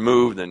was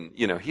removed, and,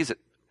 he's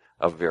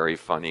a very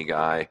funny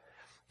guy.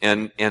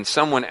 And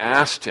someone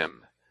asked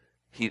him,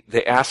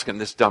 they asked him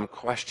this dumb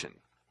question.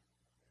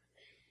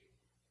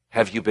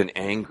 Have you been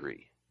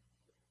angry?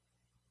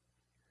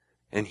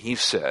 And he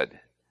said,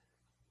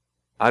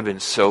 I've been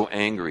so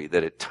angry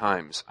that at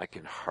times I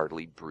can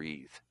hardly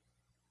breathe.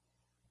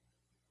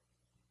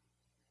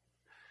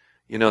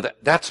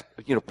 That's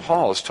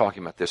Paul is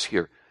talking about this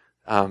here.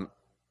 The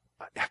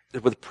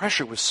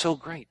pressure was so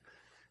great.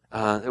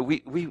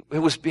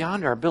 It was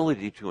beyond our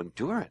ability to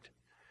endure it.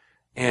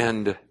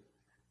 And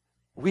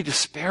we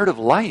despaired of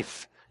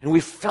life, and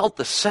we felt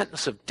the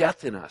sentence of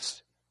death in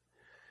us.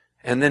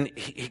 And then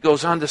he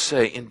goes on to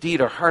say, indeed,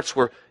 in our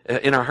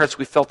hearts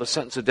we felt the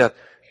sentence of death.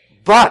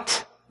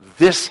 But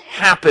this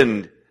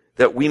happened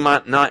that we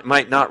might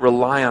not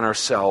rely on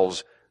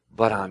ourselves,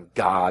 but on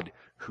God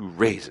who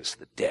raises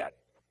the dead.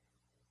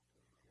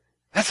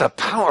 That's a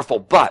powerful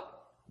but.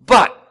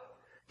 But,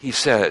 he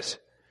says,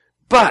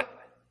 but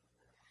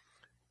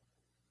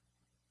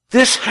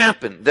this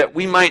happened that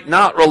we might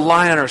not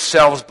rely on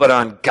ourselves, but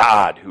on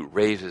God who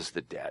raises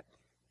the dead.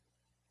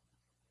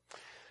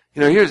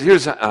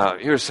 Here's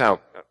how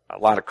a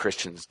lot of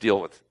Christians deal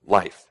with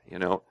life.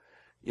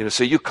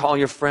 So you call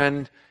your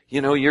friend.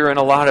 You're in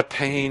a lot of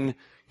pain.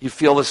 You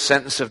feel the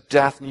sentence of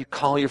death, and you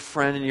call your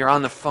friend, and you're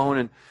on the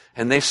phone,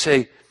 and they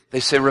say,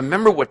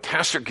 remember what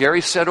Pastor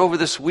Gary said over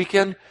this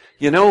weekend?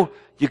 You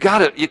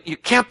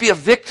can't be a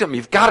victim.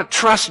 You've got to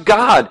trust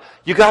God.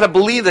 You got to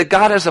believe that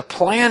God has a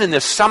plan in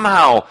this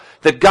somehow,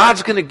 that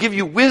God's going to give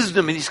you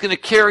wisdom and He's going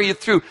to carry you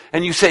through.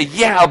 And you say,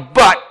 yeah,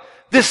 but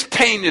this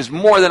pain is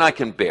more than I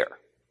can bear.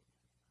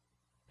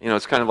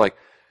 It's kind of like,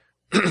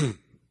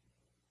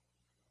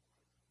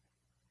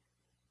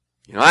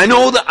 I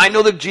know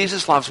that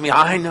Jesus loves me.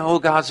 I know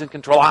God's in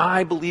control.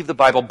 I believe the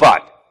Bible,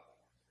 but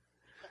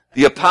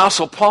the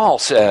Apostle Paul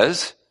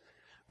says,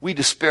 we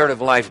despaired of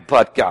life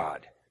but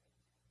God.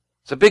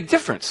 It's a big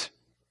difference.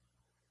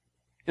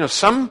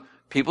 Some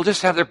people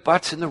just have their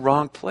butts in the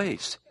wrong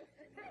place.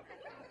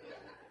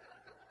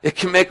 It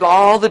can make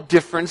all the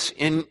difference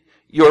in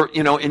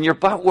your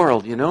butt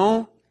world,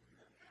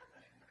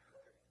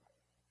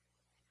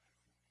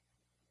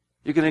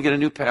 You're going to get a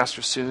new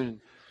pastor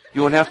soon.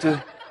 You won't have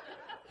to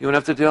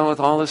deal with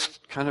all this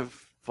kind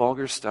of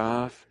vulgar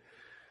stuff.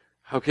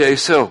 Okay,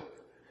 so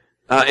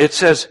it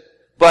says,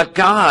 but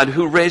God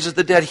who raises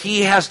the dead,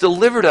 He has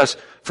delivered us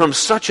from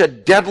such a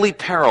deadly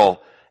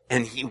peril,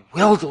 and He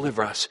will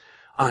deliver us.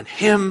 On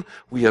Him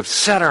we have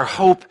set our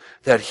hope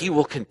that He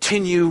will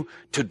continue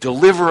to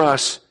deliver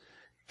us.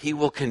 He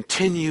will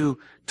continue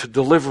to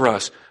deliver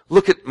us.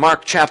 Look at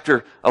Mark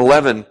chapter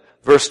 11,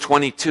 verse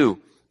 22.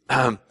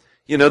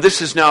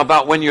 This is now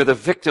about when you're the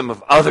victim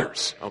of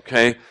others,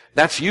 okay?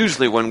 That's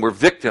usually when we're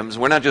victims.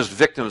 We're not just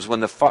victims when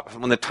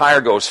the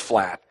tire goes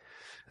flat.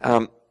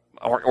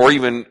 Or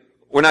even,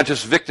 we're not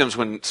just victims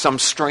when some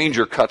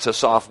stranger cuts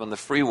us off on the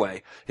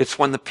freeway. It's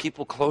when the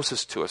people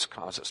closest to us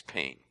cause us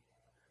pain.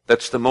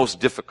 That's the most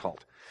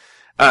difficult.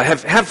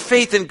 Have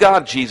faith in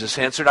God, Jesus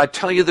answered. I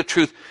tell you the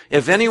truth.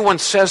 If anyone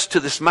says to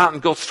this mountain,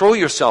 go throw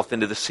yourself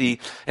into the sea,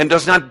 and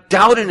does not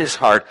doubt in his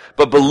heart,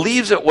 but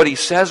believes that what he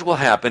says will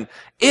happen,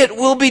 it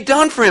will be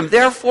done for him.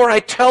 Therefore, I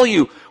tell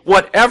you,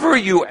 whatever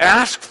you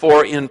ask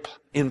for in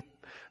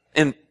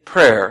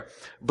prayer,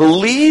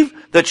 believe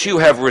that you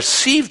have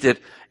received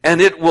it,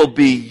 and it will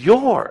be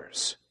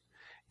yours.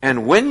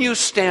 And when you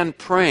stand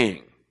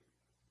praying,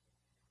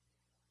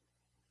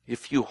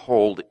 if you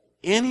hold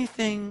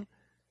anything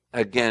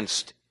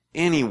against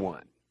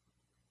anyone.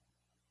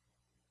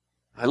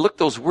 I looked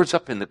those words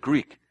up in the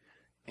Greek.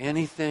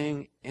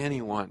 Anything,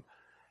 anyone.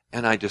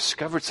 And I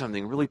discovered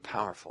something really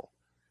powerful.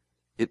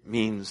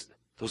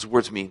 Those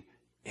words mean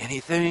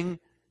anything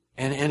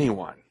and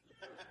anyone.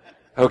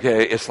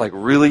 Okay, it's like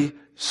really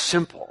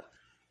simple.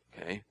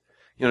 Okay.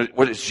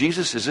 What is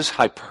Jesus? Is this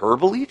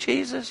hyperbole,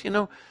 Jesus?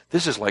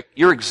 This is like,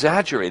 you're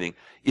exaggerating.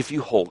 If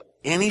you hold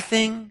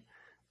anything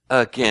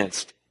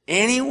against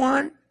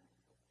anyone,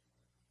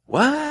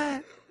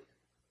 what?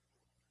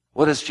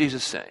 What does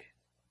Jesus say?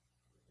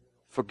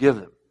 Forgive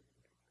them.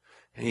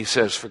 And He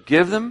says,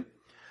 forgive them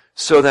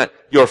so that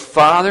your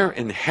Father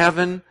in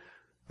heaven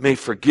may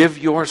forgive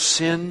your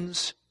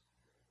sins,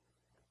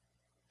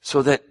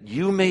 so that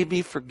you may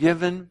be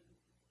forgiven.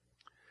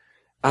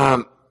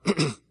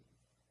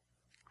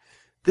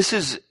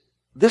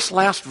 This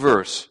last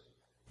verse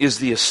is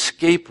the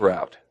escape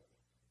route.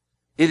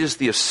 It is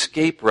the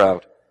escape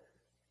route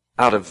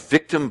out of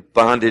victim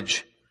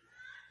bondage,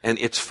 and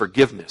it's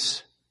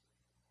forgiveness.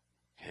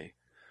 Okay?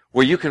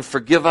 Where you can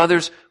forgive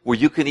others, where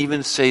you can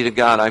even say to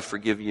God, I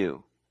forgive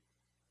you.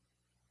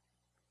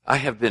 I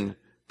have been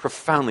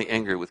profoundly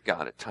angry with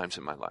God at times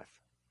in my life.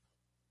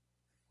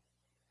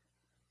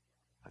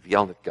 I've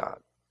yelled at God.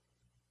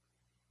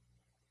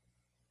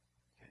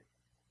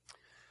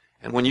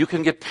 And when you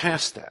can get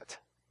past that,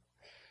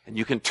 and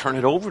you can turn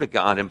it over to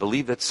God and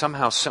believe that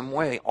somehow, some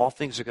way, all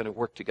things are going to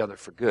work together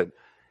for good,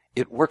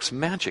 it works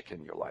magic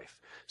in your life.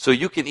 So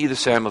you can either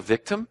say, I'm a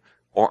victim,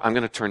 or I'm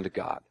going to turn to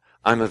God.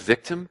 I'm a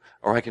victim,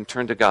 or I can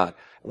turn to God.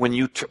 When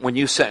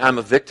you say, I'm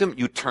a victim,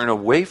 you turn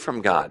away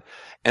from God.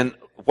 And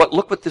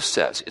look what this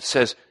says. It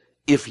says,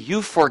 if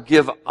you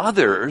forgive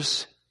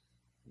others,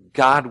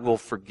 God will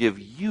forgive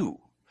you.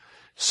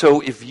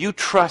 So if you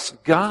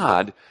trust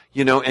God,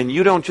 and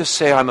you don't just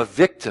say, I'm a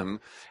victim,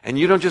 and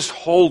you don't just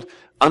hold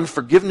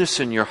unforgiveness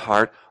in your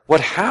heart, what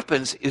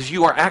happens is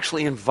you are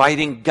actually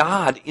inviting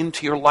God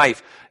into your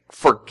life.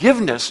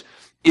 Forgiveness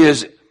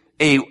is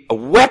a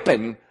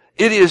weapon.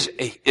 It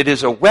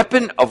is a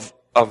weapon of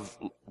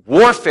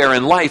warfare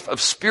in life, of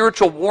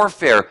spiritual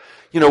warfare.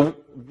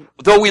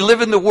 Though we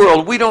live in the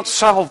world, we don't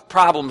solve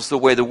problems the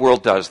way the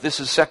world does.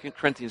 This is 2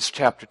 Corinthians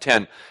chapter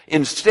 10.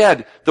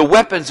 Instead, the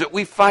weapons that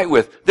we fight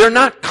with, they're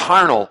not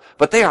carnal,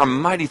 but they are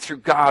mighty through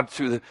God,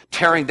 through the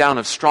tearing down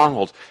of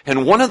strongholds.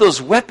 And one of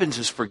those weapons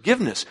is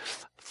forgiveness.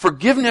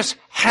 Forgiveness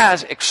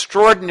has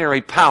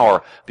extraordinary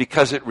power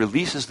because it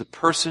releases the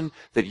person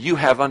that you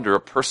have under a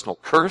personal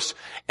curse,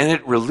 and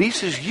it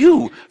releases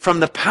you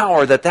from the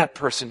power that that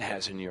person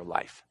has in your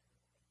life.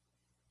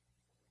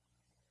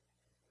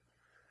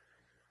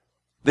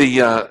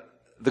 The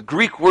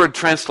Greek word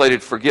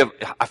translated forgive,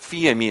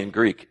 aphiemi in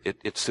Greek,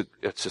 it's a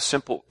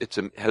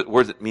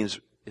word that means,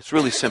 it's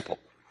really simple.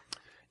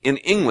 In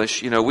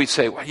English, we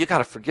say, well, you got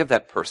to forgive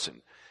that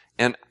person.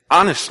 And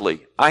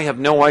honestly, I have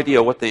no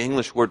idea what the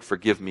English word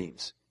forgive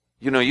means.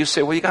 You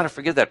say, well, you got to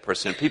forgive that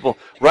person. And people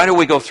right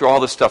away go through all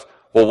this stuff.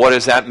 Well, what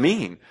does that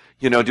mean?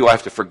 Do I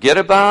have to forget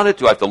about it?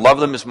 Do I have to love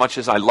them as much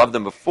as I loved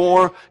them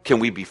before? Can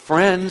we be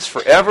friends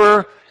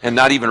forever and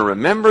not even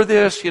remember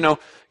this?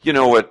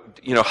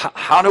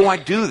 How do I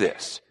do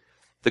this?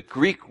 The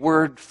Greek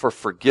word for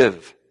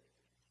forgive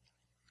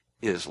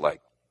is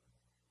like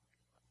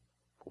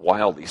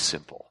wildly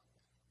simple.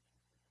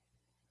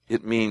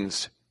 It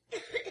means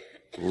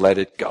let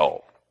it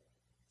go.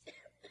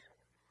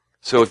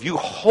 So if you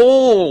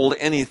hold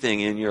anything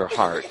in your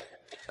heart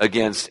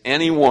against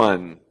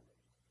anyone,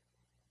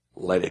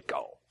 let it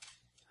go.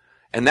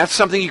 And that's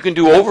something you can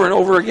do over and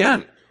over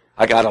again.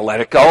 I got to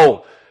let it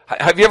go.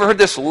 Have you ever heard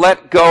this?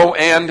 Let go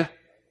and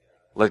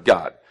let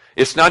God.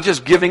 It's not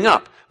just giving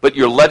up, but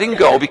you're letting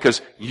go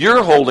because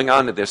you're holding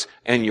on to this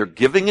and you're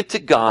giving it to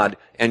God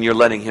and you're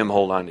letting Him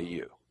hold on to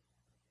you.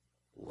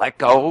 Let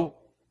go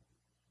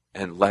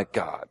and let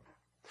God.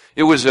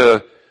 It was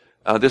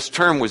this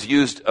term was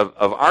used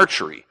of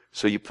archery.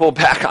 So you pull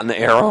back on the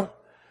arrow.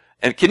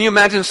 And can you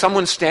imagine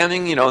someone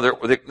standing,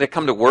 they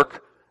come to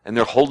work and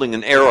they're holding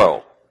an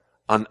arrow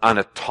on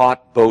a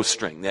taut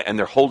bowstring and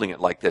they're holding it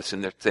like this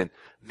and they're saying,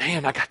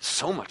 man, I got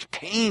so much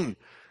pain.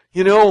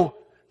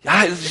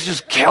 It's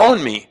just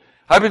killing me.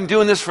 I've been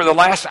doing this for the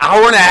last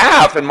hour and a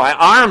half and my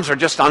arms are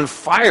just on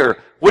fire.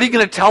 What are you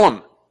going to tell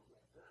them?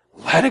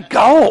 Let it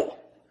go.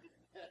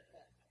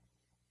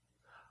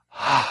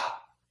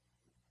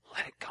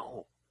 Let it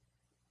go.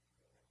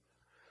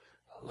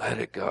 Let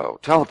it go.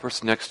 Tell the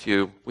person next to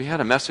you, we had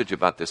a message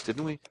about this,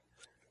 didn't we?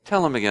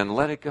 Tell them again,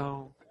 let it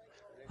go.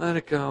 Let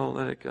it go,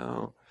 let it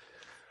go.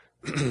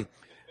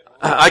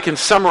 I can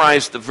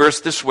summarize the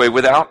verse this way.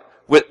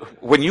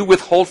 When you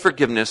withhold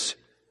forgiveness,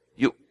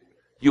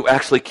 you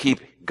actually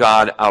keep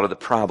God out of the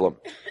problem.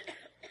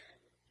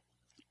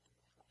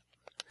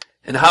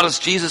 And how does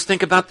Jesus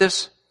think about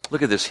this?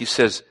 Look at this. He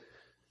says,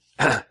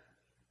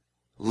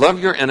 love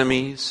your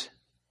enemies.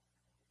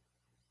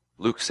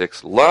 Luke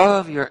 6,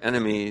 love your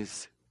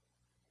enemies.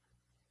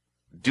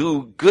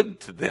 Do good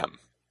to them.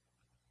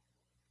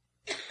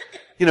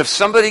 If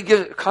somebody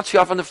cuts you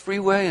off on the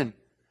freeway and,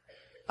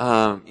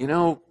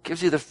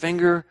 gives you the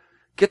finger,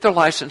 get their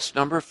license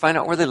number, find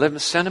out where they live,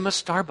 and send them a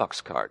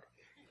Starbucks card.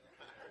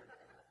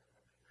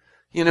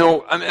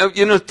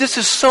 This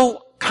is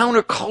so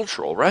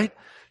countercultural, right?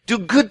 Do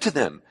good to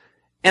them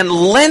and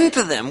lend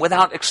to them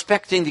without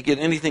expecting to get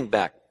anything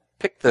back.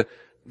 Pick the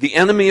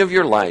enemy of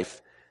your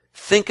life.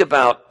 Think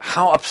about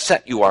how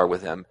upset you are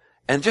with them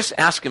and just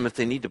ask them if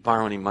they need to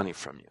borrow any money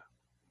from you.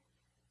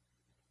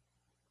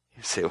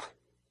 You say, well,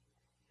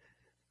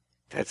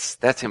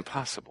 that's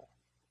impossible.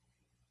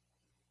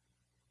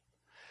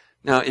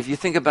 Now, if you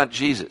think about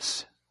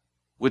Jesus,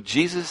 would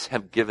Jesus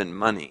have given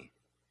money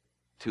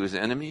to his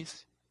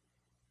enemies?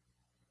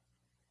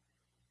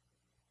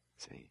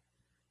 See?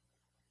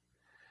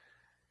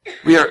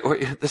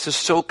 This is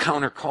so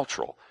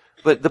countercultural.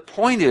 But the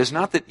point is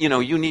not that,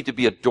 you need to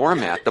be a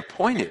doormat. The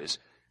point is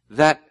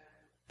that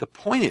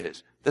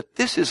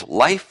this is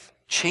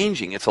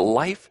life-changing. It's a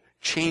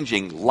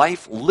life-changing,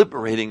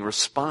 life-liberating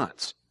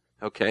response.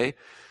 Okay?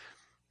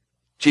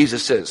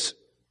 Jesus says,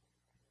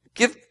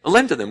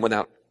 lend to them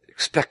without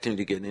expecting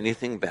to get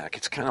anything back.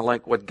 It's kind of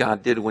like what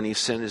God did when he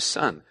sent his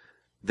son.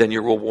 then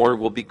your reward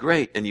will be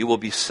great, and you will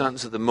be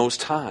sons of the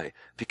Most High,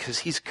 because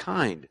he's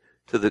kind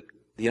to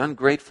the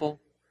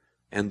ungrateful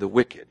and the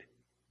wicked.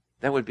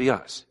 That would be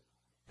us.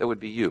 That would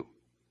be you.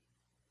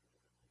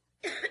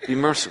 Be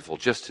merciful,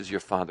 just as your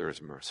Father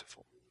is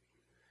merciful.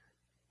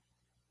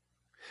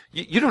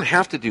 You don't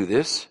have to do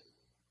this.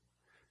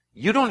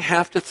 You don't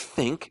have to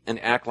think and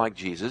act like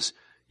Jesus.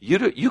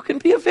 You can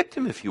be a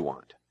victim if you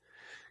want.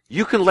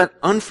 You can let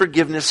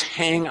unforgiveness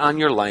hang on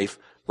your life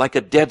like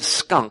a dead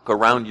skunk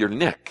around your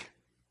neck.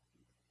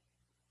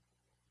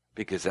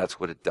 Because that's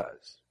what it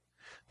does.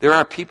 There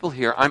are people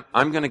here,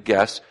 I'm going to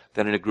guess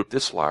that in a group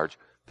this large,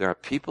 there are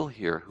people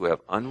here who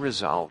have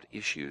unresolved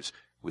issues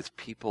with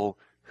people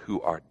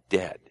who are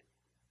dead.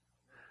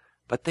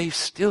 But they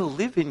still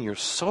live in your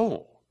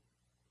soul.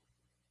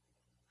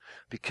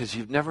 Because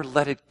you've never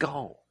let it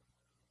go.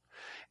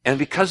 And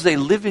because they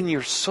live in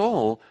your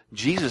soul,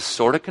 Jesus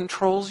sort of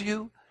controls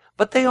you,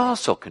 but they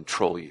also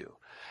control you.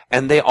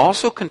 And they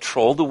also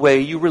control the way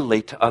you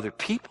relate to other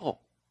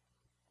people.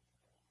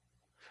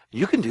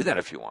 You can do that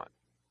if you want.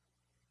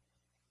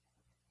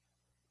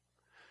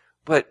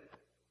 But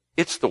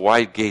it's the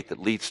wide gate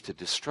that leads to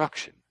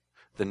destruction.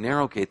 The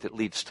narrow gate that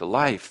leads to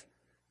life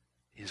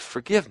is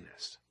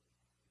forgiveness.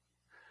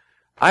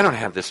 I don't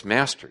have this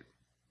mastered.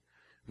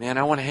 Man,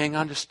 I want to hang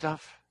on to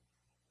stuff.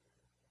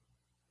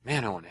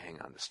 Man, I want to hang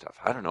on to stuff.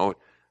 I don't know.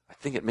 I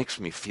think it makes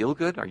me feel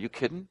good. Are you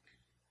kidding?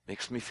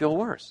 Makes me feel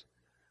worse.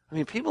 I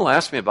mean, people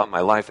ask me about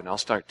my life, and I'll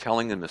start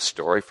telling them a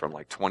story from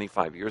like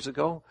 25 years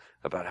ago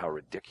about how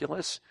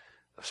ridiculous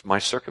my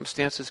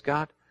circumstances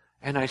got,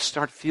 and I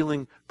start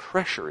feeling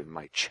pressure in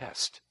my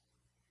chest.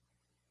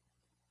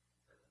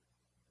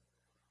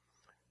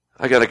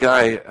 I got a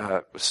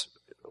guy, was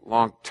a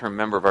long-term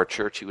member of our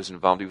church. He was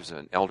involved. He was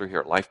an elder here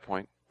at Life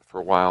Point for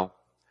a while.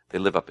 They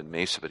live up in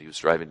Mesa, but he was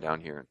driving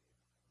down here.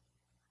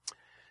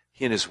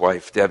 He and his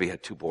wife, Debbie,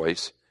 had 2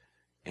 boys,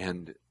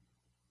 and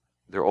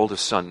their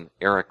oldest son,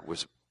 Eric,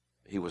 was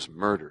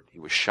murdered. He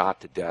was shot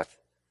to death.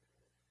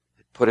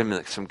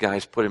 Some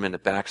guys put him in the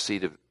back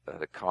seat of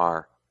the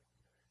car.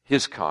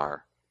 His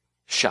car,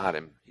 shot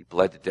him. He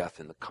bled to death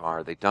in the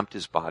car. They dumped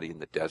his body in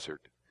the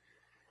desert.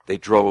 They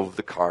drove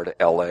the car to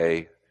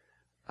L.A.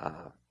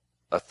 The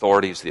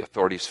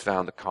authorities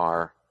found the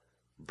car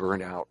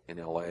burned out in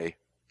L.A.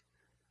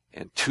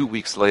 And 2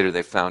 weeks later,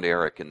 they found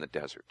Eric in the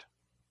desert.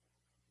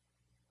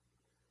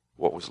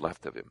 What was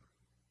left of him.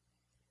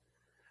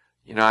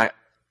 You know,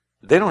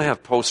 they don't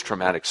have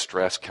post-traumatic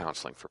stress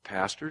counseling for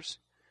pastors,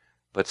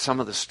 but some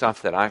of the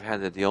stuff that I've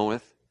had to deal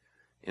with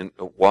in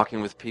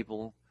walking with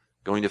people,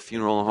 going to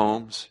funeral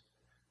homes,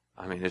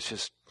 I mean,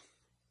 it's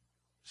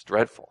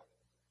dreadful.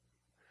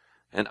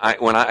 And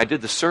when I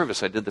did the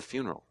service, I did the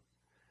funeral.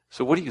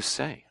 So what do you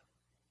say?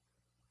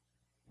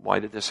 Why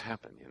did this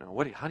happen? You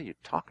know, how do you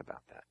talk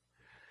about that?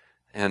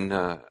 And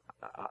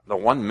the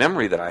one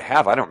memory that I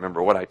have, I don't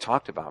remember what I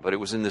talked about, but it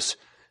was in this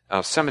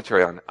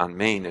cemetery on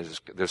Maine.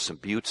 There's some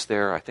buttes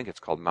there. I think it's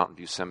called Mountain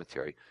View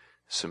Cemetery.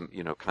 Some,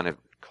 kind of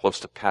close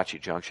to Apache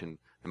Junction.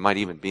 It might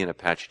even be in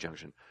Apache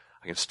Junction.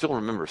 I can still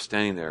remember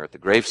standing there at the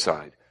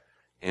graveside,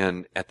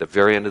 and at the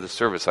very end of the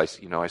service, I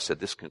said,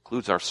 "This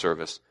concludes our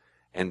service."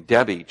 And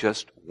Debbie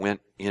just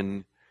went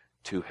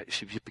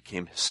she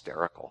became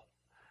hysterical,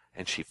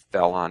 and she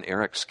fell on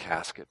Eric's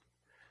casket,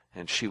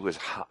 and she was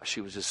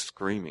just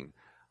screaming,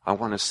 "I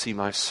want to see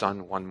my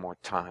son one more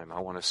time. I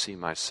want to see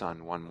my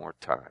son one more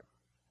time."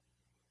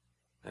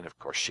 And of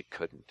course she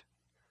couldn't.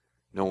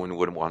 No one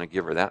would want to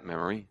give her that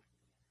memory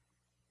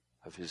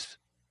of his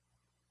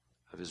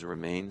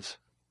remains.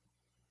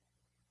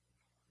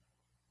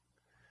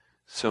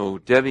 So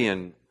Debbie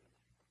and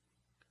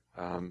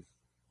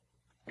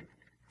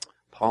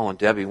Paul and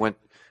Debbie went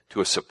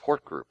to a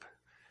support group.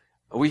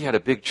 We had a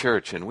big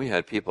church, and we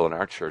had people in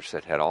our church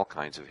that had all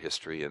kinds of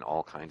history and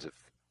all kinds of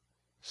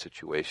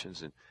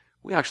situations. And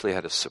we actually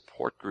had a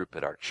support group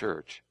at our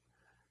church.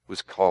 It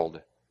was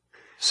called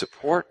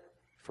Support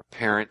for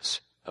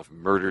Parents of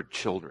Murdered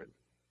Children.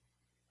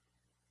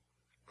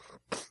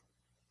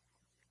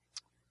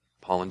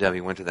 Paul and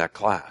Debbie went to that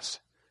class,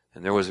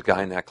 and there was a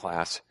guy in that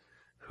class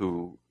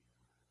who,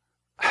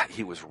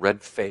 he was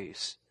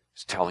red-faced. He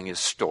was telling his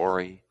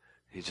story.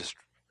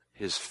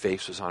 His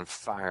face was on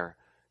fire.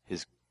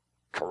 His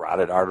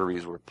carotid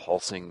arteries were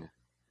pulsing.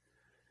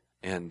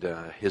 And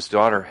his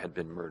daughter had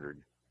been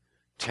murdered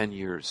 10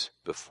 years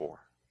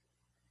before.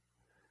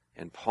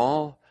 And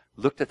Paul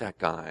looked at that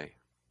guy,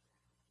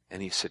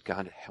 and he said,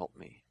 "God, help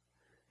me."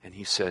 And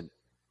he said,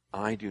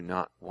 "I do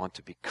not want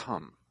to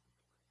become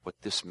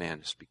what this man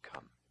has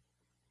become."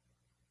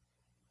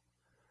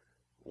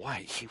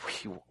 Why?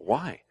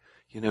 Why?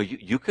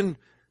 You can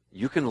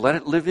let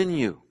it live in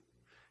you.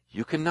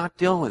 You cannot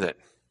deal with it.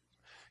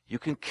 You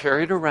can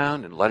carry it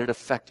around and let it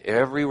affect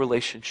every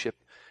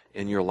relationship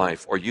in your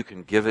life, or you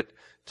can give it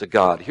to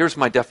God. Here's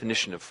my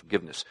definition of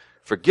forgiveness.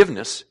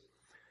 Forgiveness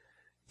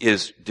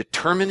is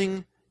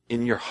determining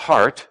in your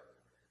heart,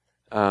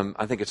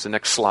 I think it's the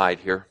next slide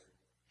here.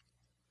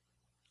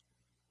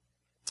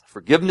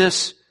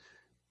 Forgiveness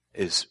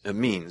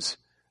means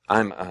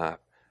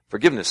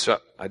forgiveness.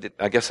 So I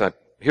guess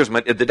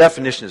the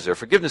definition is there.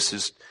 Forgiveness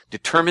is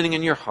determining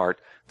in your heart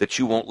that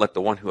you won't let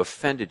the one who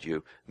offended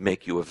you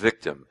make you a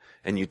victim.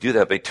 And you do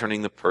that by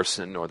turning the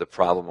person or the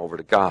problem over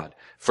to God.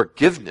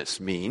 Forgiveness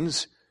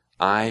means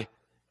I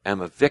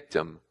am a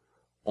victim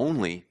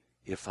only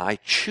if I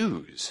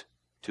choose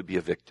to be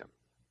a victim.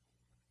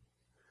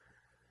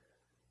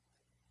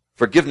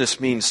 Forgiveness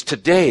means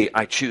today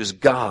I choose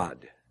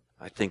God.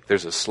 I think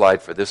there's a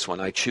slide for this one.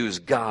 I choose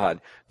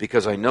God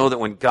because I know that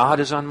when God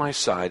is on my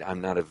side,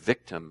 I'm not a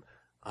victim.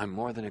 I'm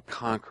more than a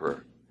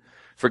conqueror.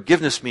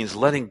 Forgiveness means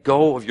letting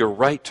go of your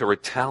right to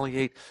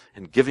retaliate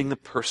and giving the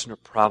person a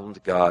problem to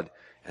God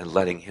and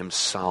letting Him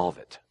solve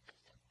it.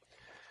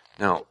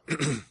 Now,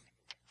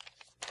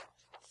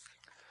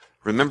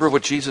 remember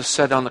what Jesus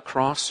said on the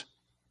cross? Do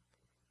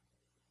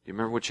you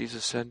remember what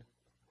Jesus said?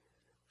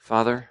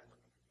 Father,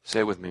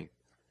 say it with me,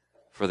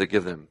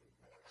 forgive them,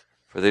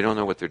 for they don't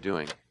know what they're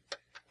doing.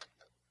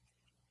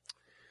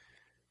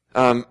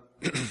 I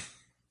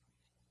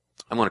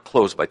want to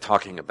close by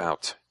talking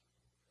about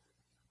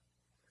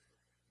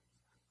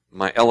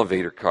my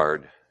elevator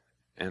card.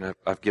 And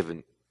I've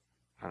given,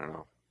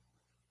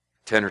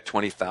 10 or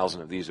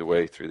 20,000 of these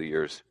away through the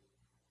years.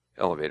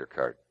 Elevator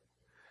card.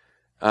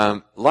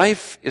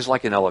 Life is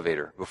like an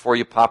elevator. Before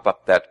you pop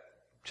up that,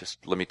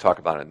 just let me talk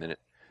about it a minute.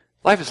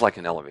 Life is like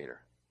an elevator,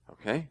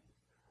 okay?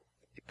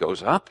 It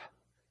goes up,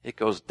 it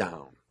goes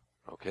down,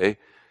 okay?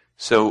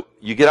 So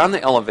you get on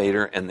the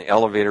elevator, and the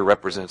elevator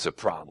represents a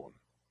problem.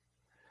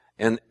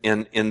 And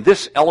in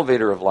this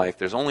elevator of life,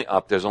 there's only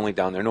up, there's only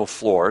down, there are no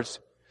floors.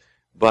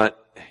 But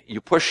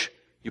you push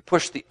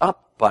the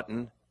up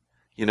button,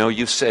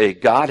 you say,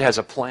 God has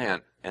a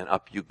plan, and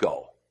up you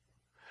go.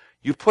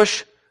 You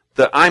push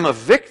the I'm a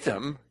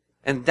victim,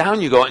 and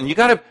down you go. And you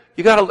gotta,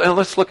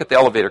 let's look at the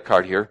elevator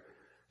card here.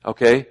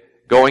 Okay?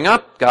 Going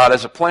up, God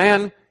has a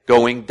plan.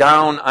 Going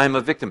down, I'm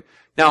a victim.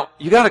 Now,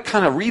 you gotta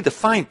kind of read the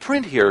fine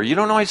print here. You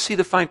don't always see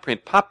the fine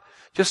print.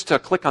 Just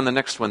click on the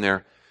next one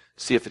there.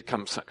 See if it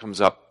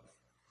comes up.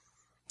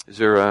 Is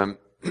there,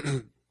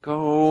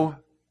 go,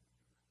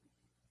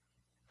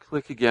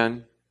 click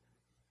again,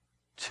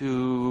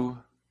 to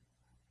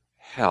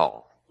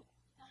hell.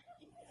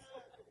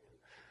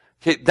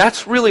 Okay,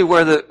 that's really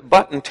where the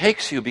button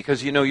takes you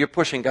because you're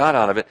pushing God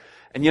out of it.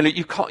 And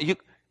it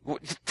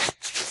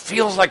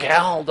feels like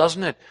hell,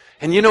 doesn't it?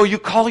 And you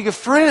call your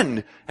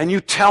friend and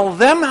you tell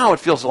them how it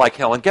feels like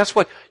hell. And guess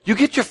what? You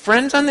get your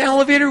friends on the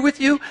elevator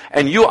with you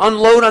and you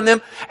unload on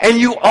them and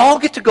you all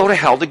get to go to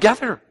hell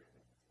together.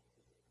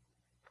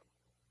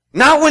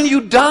 Not when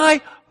you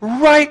die,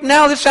 right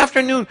now, this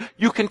afternoon,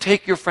 you can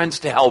take your friends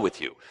to hell with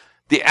you.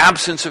 The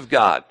absence of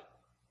God.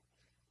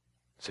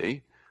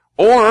 See?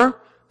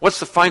 Or, what's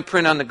the fine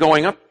print on the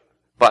going up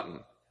button?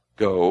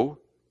 Go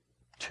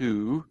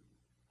to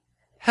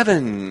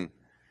heaven.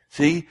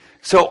 See?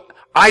 So,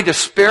 I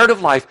despaired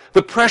of life.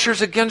 The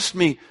pressures against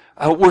me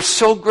were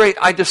so great.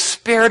 I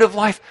despaired of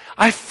life.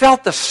 I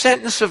felt the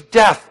sentence of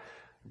death.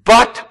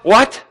 But,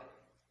 what?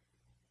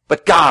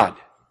 But God.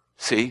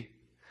 See?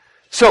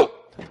 So,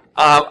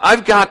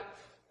 I've got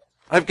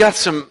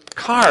some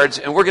cards,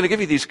 and we're going to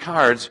give you these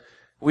cards.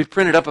 We've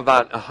printed up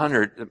about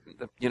 100.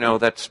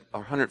 That's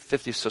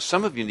 150. So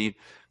some of you need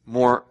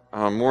more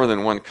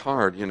than one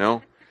card.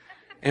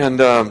 And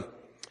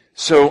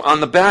so on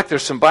the back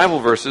there's some Bible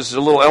verses. There's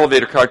a little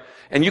elevator card,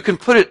 and you can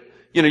put it.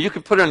 You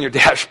can put it on your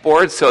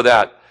dashboard so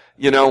that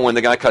when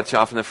the guy cuts you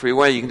off in the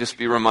freeway, you can just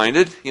be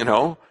reminded. You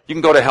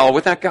can go to hell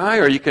with that guy,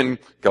 or you can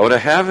go to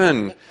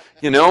heaven.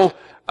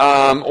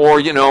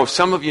 Or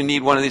some of you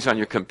need one of these on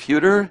your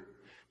computer.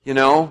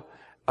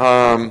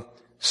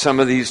 Some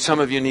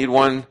of you need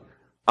one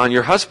on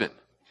your husband.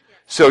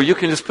 So you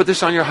can just put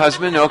this on your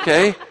husband,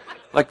 okay?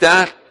 Like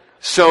that.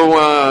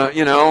 So,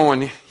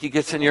 when he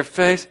gets in your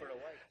face.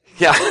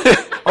 Yeah.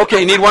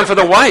 Okay, you need one for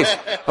the wife.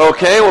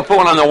 Okay, we'll put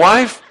one on the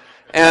wife.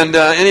 And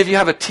any of you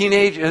have a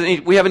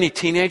teenager? We have any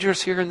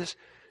teenagers here in this?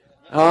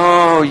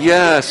 Oh,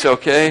 yes,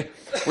 okay.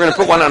 We're going to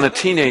put one on a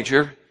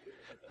teenager.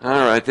 All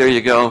right, there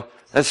you go.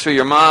 That's so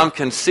your mom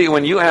can see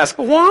when you ask,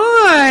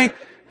 why?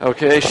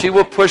 Okay, she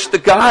will push the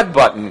God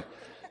button.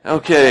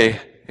 Okay,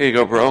 here you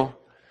go, bro. All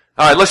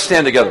right, let's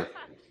stand together.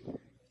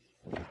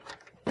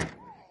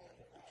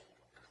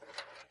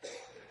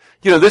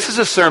 This is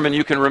a sermon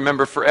you can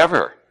remember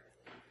forever.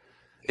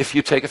 If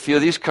you take a few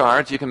of these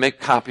cards, you can make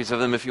copies of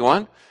them if you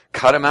want.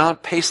 Cut them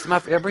out, paste them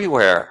up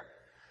everywhere.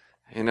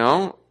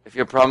 If you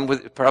have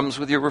problems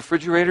with your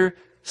refrigerator,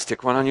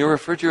 stick one on your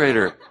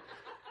refrigerator.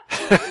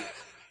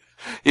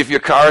 If your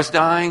car's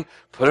dying,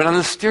 put it on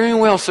the steering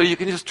wheel so you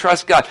can just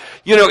trust God.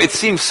 It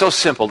seems so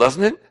simple,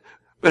 doesn't it?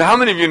 But how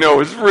many of you know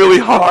it's really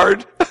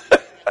hard?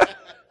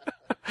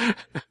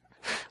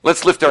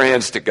 Let's lift our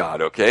hands to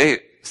God, okay?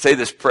 Say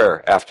this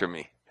prayer after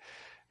me.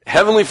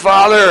 Heavenly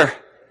Father,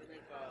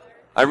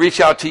 I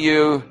reach out to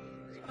you.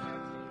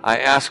 I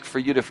ask for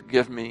you to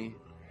forgive me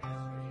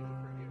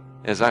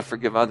as I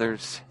forgive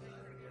others.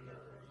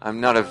 I'm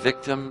not a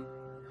victim.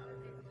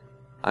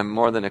 I'm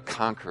more than a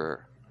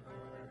conqueror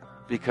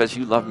because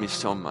you love me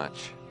so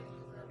much.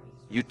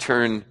 You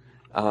turn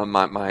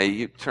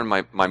You turn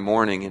my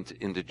mourning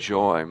into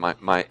joy.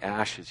 My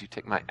ashes, you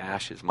take my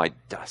ashes, my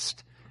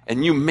dust,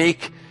 and you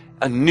make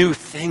a new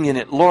thing in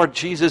it. Lord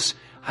Jesus,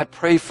 I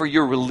pray for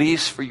your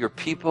release for your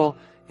people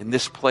in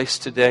this place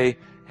today.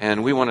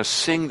 And we want to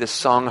sing this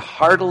song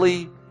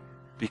heartily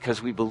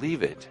because we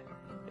believe it.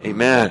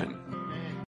 Amen.